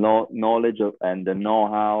knowledge and the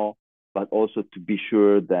know-how, but also to be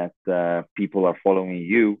sure that people are following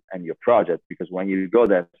you and your project. Because when you go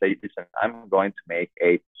there and say, listen, I'm going to make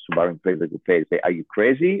 8 Subaru Impreza Coupe, say, are you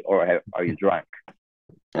crazy or are you drunk?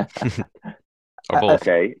 Or both.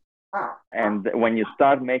 Okay. And when you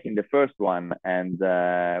start making the first one, and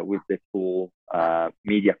with the full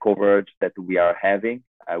media coverage that we are having,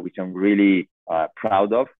 which I'm really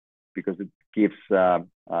proud of, because it gives the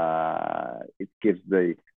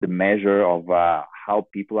measure of how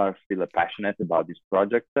people are still passionate about this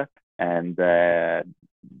project, and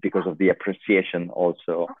because of the appreciation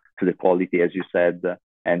also to the quality, as you said,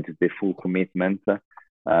 and to the full commitment,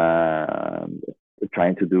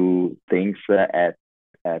 trying to do things at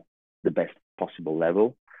the best possible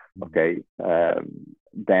level. Okay,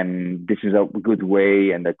 then this is a good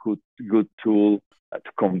way and a good tool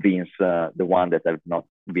to convince the one that I've not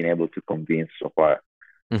been able to convince so far.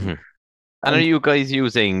 Mm-hmm. And are you guys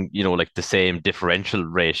using, like the same differential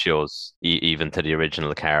ratios even to the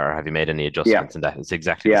original car, or have you made any adjustments in that? It's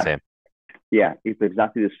exactly the same. Yeah, it's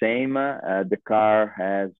exactly the same. The car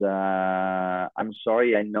has, I'm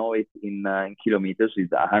sorry, I know it in kilometers,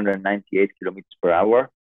 it's 198 kilometers per hour,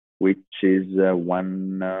 which is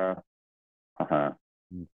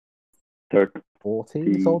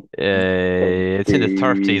 40s or It's in the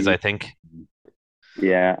 30s, I think.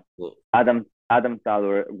 Yeah, Adam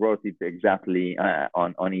Thaler wrote it exactly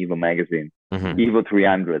on Evo magazine. Evo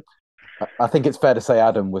 300. I think it's fair to say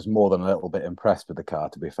Adam was more than a little bit impressed with the car,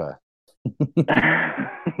 to be fair.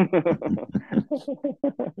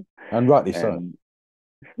 And rightly so.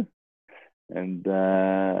 And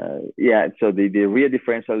yeah, so the rear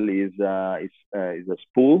differential is a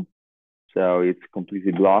spool, so it's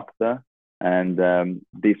completely blocked. And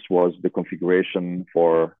this was the configuration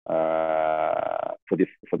for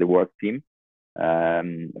the work team.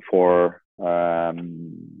 For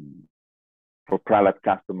private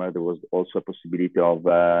customer, there was also a possibility of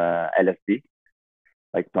LSD,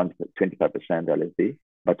 like 25% LSD,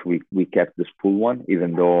 but we kept the spool one,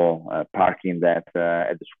 even though parking that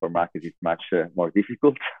at the supermarket is much more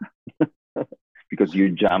difficult because you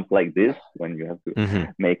jump like this when you have to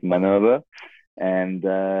make maneuver. And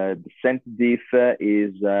the center diff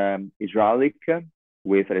is hydraulic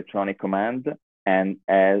with electronic command, and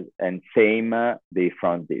same the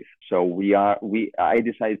front diff. So I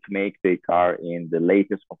decided to make the car in the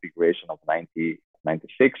latest configuration of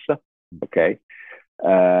 96, okay,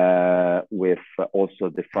 with also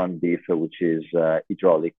the front diff, which is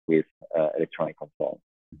hydraulic with electronic control.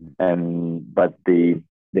 But the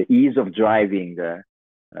ease of driving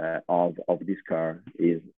of this car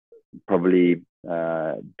is probably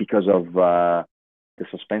because of the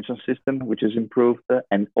suspension system, which is improved,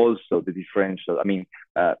 and also the differential. I mean,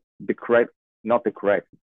 but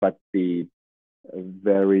the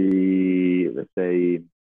very, let's say,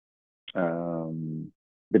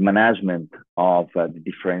 the management of the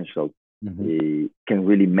differential can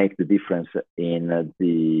really make the difference in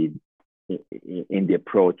the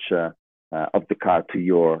approach of the car to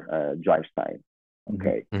your drive style.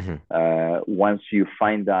 Okay. Once you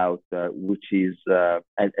find out which is, as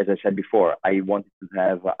I said before, I wanted to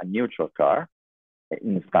have a neutral car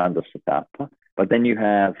in the standard setup, but then you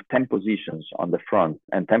have 10 positions on the front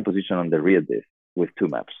and 10 positions on the rear diff with two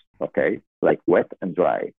maps, okay, like wet and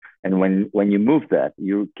dry. And when you move that,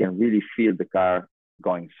 you can really feel the car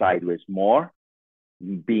going sideways more,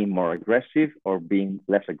 being more aggressive or being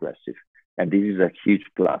less aggressive. And this is a huge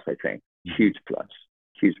plus, I think. Huge plus.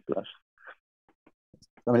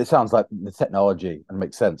 I mean, it sounds like the technology, and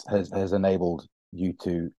makes sense, has enabled you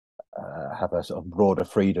to have a sort of broader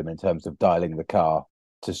freedom in terms of dialing the car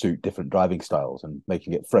to suit different driving styles and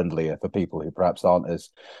making it friendlier for people who perhaps aren't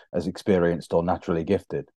as experienced or naturally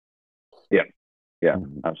gifted. Yeah,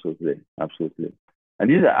 absolutely.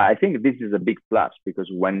 And I think this is a big plus, because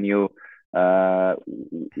when you buy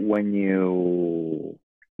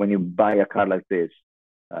a car like this,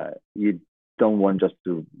 you don't want just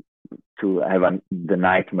to have the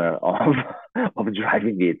nightmare of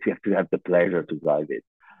driving it. You have to have the pleasure to drive it.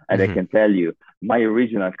 And I can tell you, my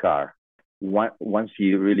original car, once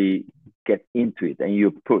you really get into it and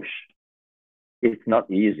you push, it's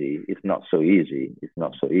not easy. It's not so easy.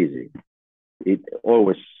 It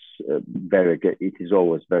always it is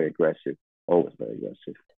always very aggressive.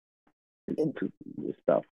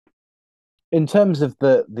 Stuff. In terms of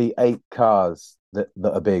the 8 cars that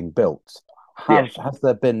are being built, has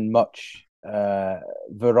there been much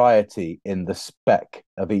variety in the spec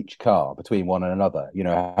of each car between one and another? You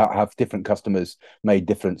know, have different customers made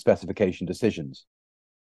different specification decisions?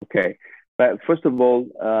 Okay, but first of all,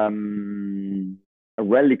 a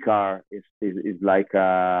rally car is like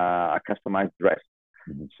a customized dress.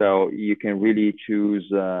 So you can really choose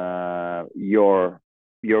your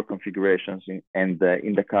configurations, and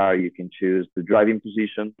in the car you can choose the driving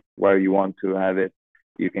position where you want to have it.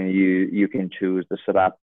 You can choose the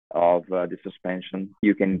setup of the suspension.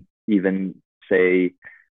 You can even say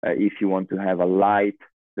if you want to have the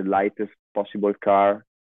lightest possible car,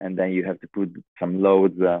 and then you have to put some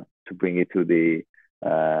loads to bring it to the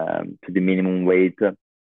minimum weight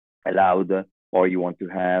allowed, or you want to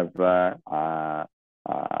have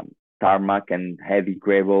tarmac and heavy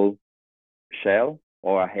gravel shell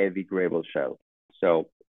or a heavy gravel shell. So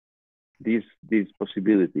these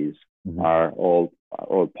possibilities are all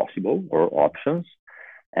possible, or options.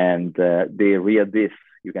 And the rear diff,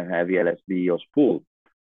 you can have LSD or spool,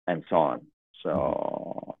 and so on.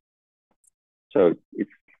 So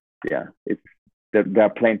there are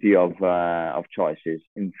plenty of choices.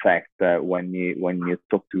 In fact, when you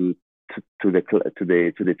talk to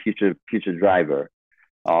the future driver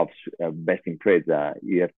of best Impreza,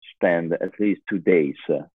 you have to spend at least 2 days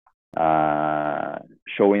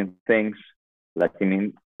showing things, letting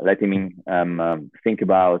him think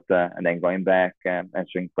about, and then going back,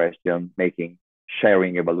 answering questions,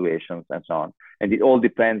 sharing evaluations, and so on. And it all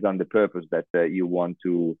depends on the purpose that you want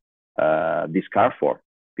to this car for.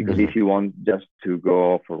 Because if you want just to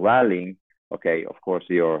go for rallying, okay, of course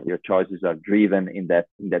your choices are driven in that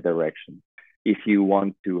direction. If you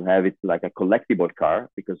want to have it like a collectible car,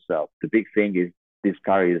 because the big thing is this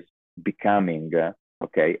car is becoming a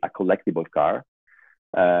collectible car.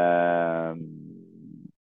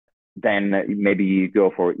 Then maybe you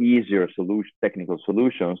go for easier technical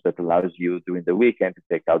solutions that allows you during the weekend to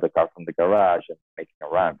take out the car from the garage and making a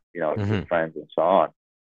run, with friends and so on.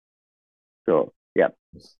 So yeah.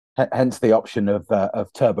 Hence the option of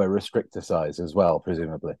turbo restrictor size as well,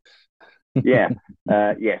 presumably. Yeah.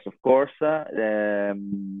 Yes, of course.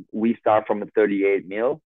 We start from the 38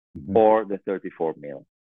 mil or the 34 mil.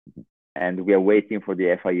 And we are waiting for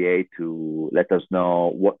the FIA to let us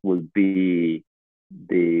know what will be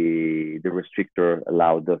the restrictor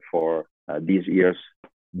allowed for these years,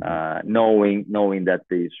 knowing that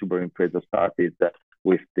the Super Impreza started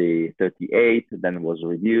with the 38, then was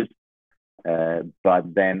reduced.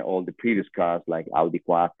 But then all the previous cars like Audi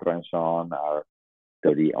Quattro and so on are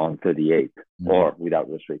 38 or without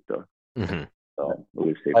restrictor. So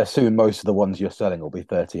we'll see. I assume most of the ones you're selling will be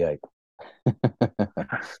 38.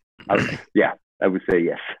 Yeah, I would say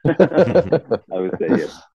yes. I would say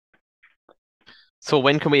yes. So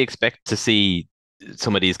when can we expect to see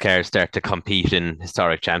some of these cars start to compete in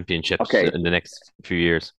historic championships in the next few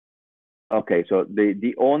years? Okay, so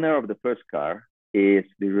the owner of the first car is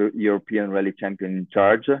the European Rally Champion in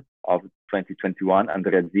charge of 2021,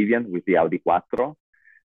 Andrea Zivian, with the Audi Quattro.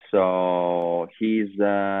 So his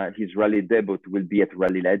rally debut will be at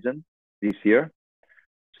Rally Legend this year.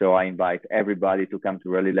 So I invite everybody to come to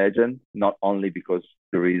Rally Legend, not only because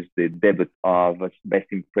there is the debut of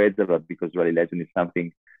Best Impreza, but because Rally Legend is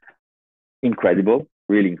something incredible,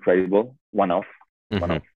 really incredible, one-off.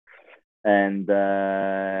 And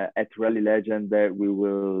at Rally Legend, we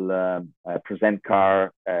will present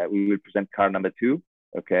car number 2,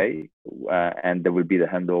 okay, and there will be the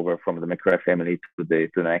handover from the McRae family to the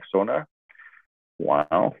next owner.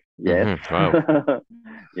 Wow. Yes. Wow.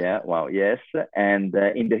 Yeah. Wow. Yes. And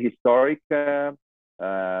in the historic,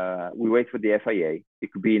 we wait for the FIA.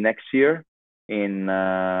 It could be next year in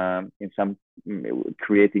some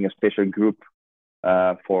creating a special group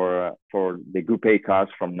for the Group A cars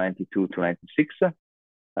from 92 to 96,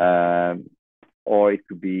 or it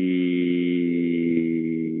could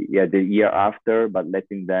be the year after, but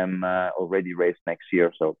letting them already race next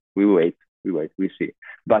year. So we wait, we see.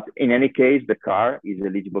 But in any case, the car is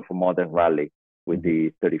eligible for modern rally with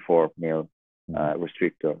the 34 mil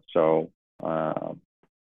restrictor. So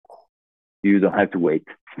you don't have to wait.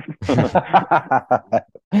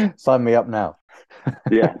 Sign me up now.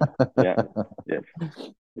 Yeah. Yes.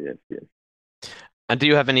 And do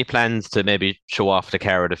you have any plans to maybe show off the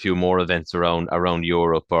car at a few more events around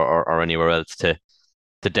Europe or anywhere else to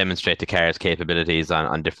demonstrate the car's capabilities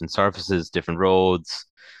on different surfaces, different roads,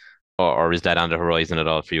 or is that on the horizon at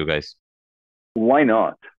all for you guys? Why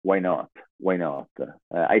not? I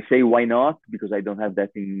say why not because I don't have that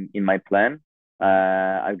in my plan.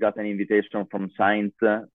 I've got an invitation from Sainz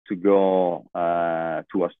to go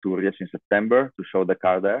to Asturias in September to show the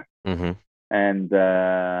car there. And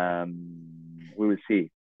we will see.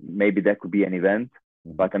 Maybe that could be an event,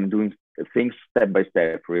 but I'm doing things step by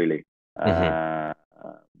step, really. I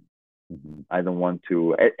don't want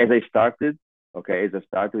to, as I started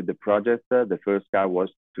the project, the first car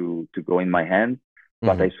was to go in my hand,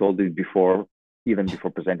 but I sold it even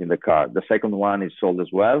before presenting the car. The second one is sold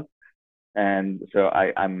as well. And so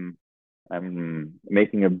I'm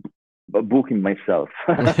making a booking myself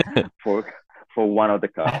for one of the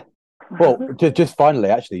cars. Well, just finally,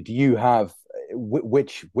 actually, do you have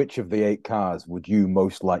which of the 8 cars would you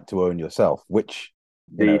most like to own yourself?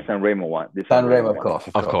 The Sanremo one. Sanremo,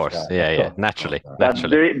 of course. Yeah, naturally.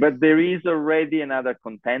 But there is already another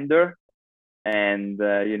contender, and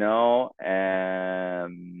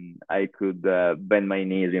I could bend my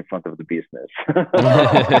knees in front of the business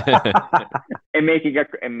and making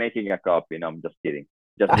a copy. No, I'm just kidding,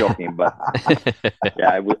 just joking. But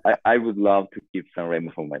yeah, I would love to keep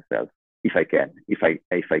Sanremo for myself if I can. If I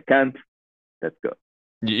can't, let's go.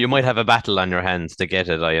 You might have a battle on your hands to get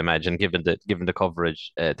it, I imagine, given the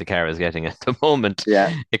coverage the car is getting at the moment.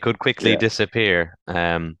 Yeah, it could quickly disappear.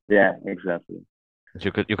 Yeah, exactly.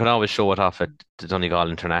 You can always show it off at the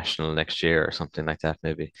Donegal International next year or something like that,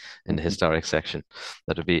 maybe in the historic section.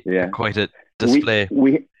 That would be quite a display.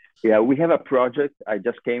 We have a project. I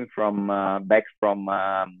just came back from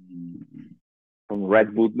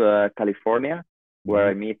Redwood, California, where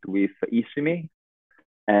I meet with Isimi.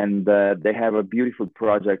 And they have a beautiful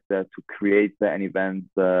project to create an event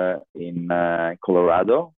in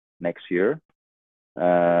Colorado next year.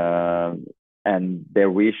 and their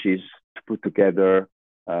wish is to put together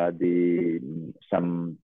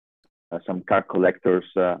some car collectors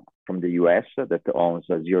from the US that owns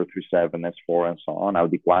a 037, S4, and so on,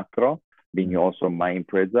 Audi Quattro, being also my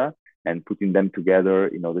Impreza, and putting them together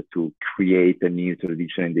in order to create a new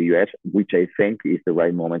tradition in the US, which I think is the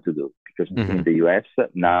right moment to do, because in the US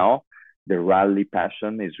now the rally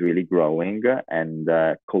passion is really growing, and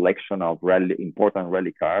collection of important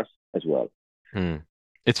rally cars as well.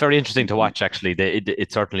 It's very interesting to watch, actually.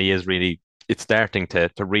 It certainly is really, it's starting to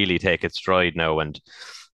really take its stride now, and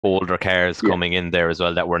older cars coming in there as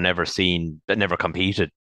well that were never seen, that never competed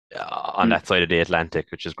on that side of the Atlantic,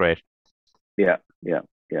 which is great. Yeah.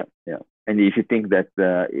 And if you think that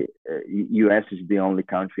US is the only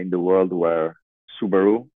country in the world where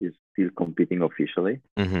Subaru is still competing officially,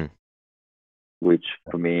 which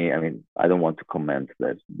for me, I mean, I don't want to comment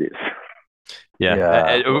this.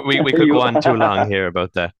 Yeah. We could go on too long here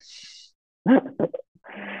about that.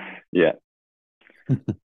 Yeah.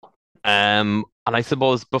 And I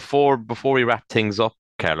suppose before we wrap things up,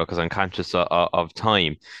 Carlo, because I'm conscious of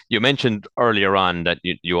time, you mentioned earlier on that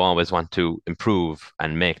you always want to improve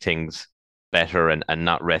and make things better, and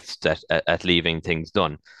not rest at leaving things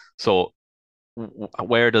done. So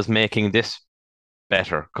where does making this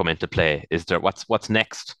better come into play? Is there what's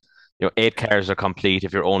next? 8 cars are complete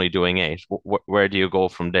if you're only doing 8. Where do you go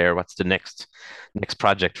from there? What's the next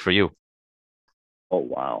project for you? Oh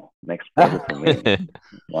wow! Next project for me.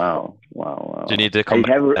 Wow. Do you need to come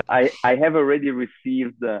I have already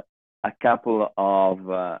received a couple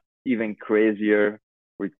of even crazier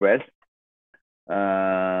requests,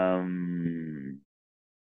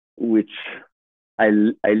 which I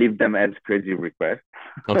leave them as crazy requests.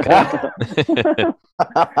 Okay.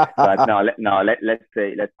 But let's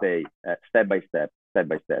say step by step.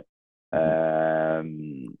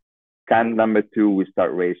 Can number 2 we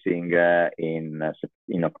start racing in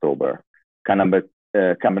October. Can number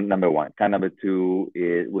 1. Can number 2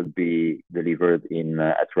 will be delivered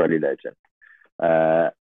at Rally Legend.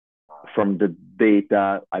 From the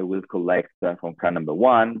data I will collect from car number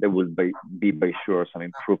 1, there will be by sure some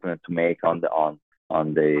improvement to make on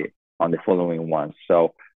the following ones.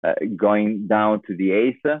 So going down to the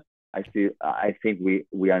 8th, I think we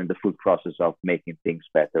are in the full process of making things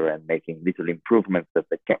better and making little improvements that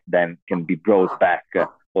then can be brought back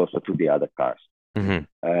also to the other cars. And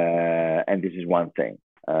this is one thing.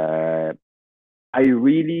 I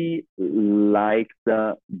really like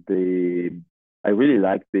the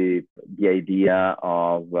idea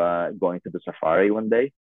of going to the safari one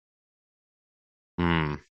day.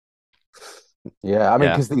 Yeah, I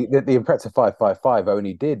mean, because the Impreza 555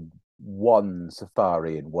 only did one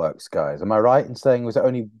safari in work skies. Am I right in saying, was it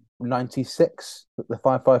only 96 that the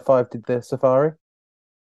 555 did the safari?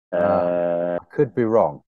 I could be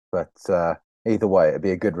wrong, but either way, it'd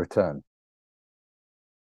be a good return.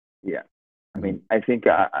 Yeah, I mean, I think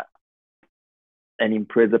an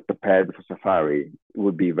Impreza prepared for safari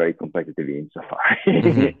would be very competitive in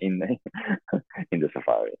safari in the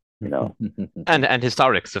safari, and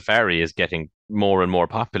historic safari is getting more and more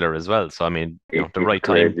popular as well. So I mean, the right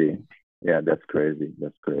crazy. Time. Yeah, that's crazy.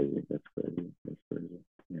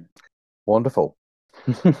 Yeah. Wonderful.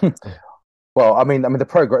 Well, I mean,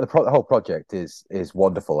 the whole project is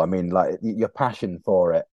wonderful. I mean, like, your passion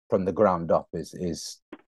for it from the ground up is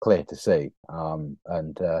clear to see.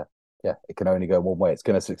 Yeah, it can only go one way. It's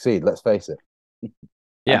going to succeed. Let's face it.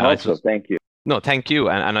 Yeah, I hope so. Thank you. No, thank you,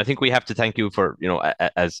 and I think we have to thank you for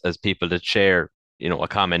as people that share a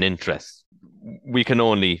common interest. We can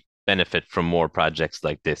only benefit from more projects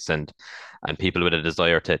like this, and people with a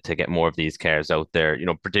desire to get more of these cars out there.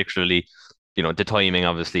 Particularly, the timing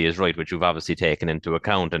obviously is right, which you've obviously taken into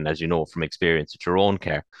account, and as you know from experience with your own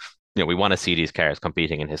car, we want to see these cars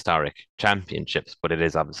competing in historic championships, but it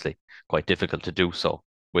is obviously quite difficult to do so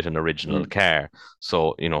with an original car.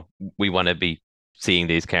 So we want to be seeing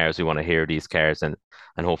these cars, we want to hear these cars, and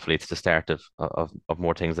hopefully it's the start of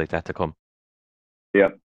more things like that to come.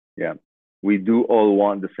 Yeah. We do all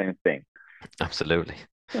want the same thing. Absolutely.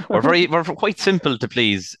 We're quite simple to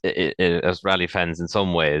please as rally fans in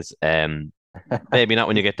some ways. Maybe not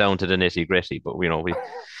when you get down to the nitty gritty, but we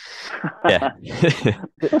yeah.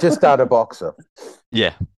 Just out of boxer.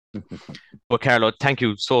 Yeah. Well, Carlo, thank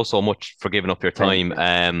you so much for giving up your time.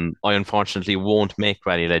 I unfortunately won't make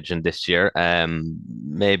Rally Legend this year.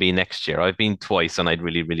 Maybe next year. I've been twice, and I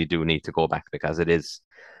really do need to go back because it is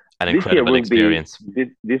an incredible experience.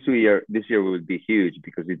 This year will be huge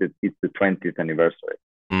because it's the 20th anniversary.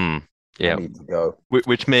 Yeah, I need to go.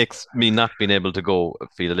 Which makes me not being able to go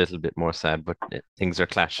feel a little bit more sad, but things are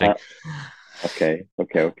clashing. Okay.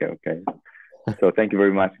 So thank you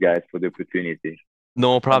very much, guys, for the opportunity.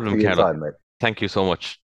 No Thanks problem, for your Carlo. time, mate. Thank you so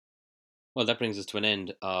much. Well, that brings us to an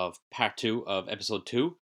end of part 2 of episode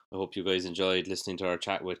 2. I hope you guys enjoyed listening to our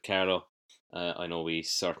chat with Carlo. I know we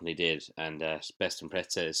certainly did, and Best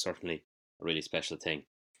Impreza is certainly a really special thing.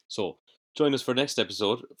 So join us for next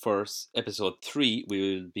episode. For episode 3, we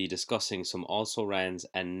will be discussing some also rans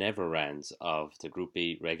and never rans of the Group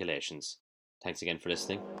B regulations. Thanks again for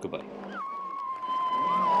listening. Goodbye.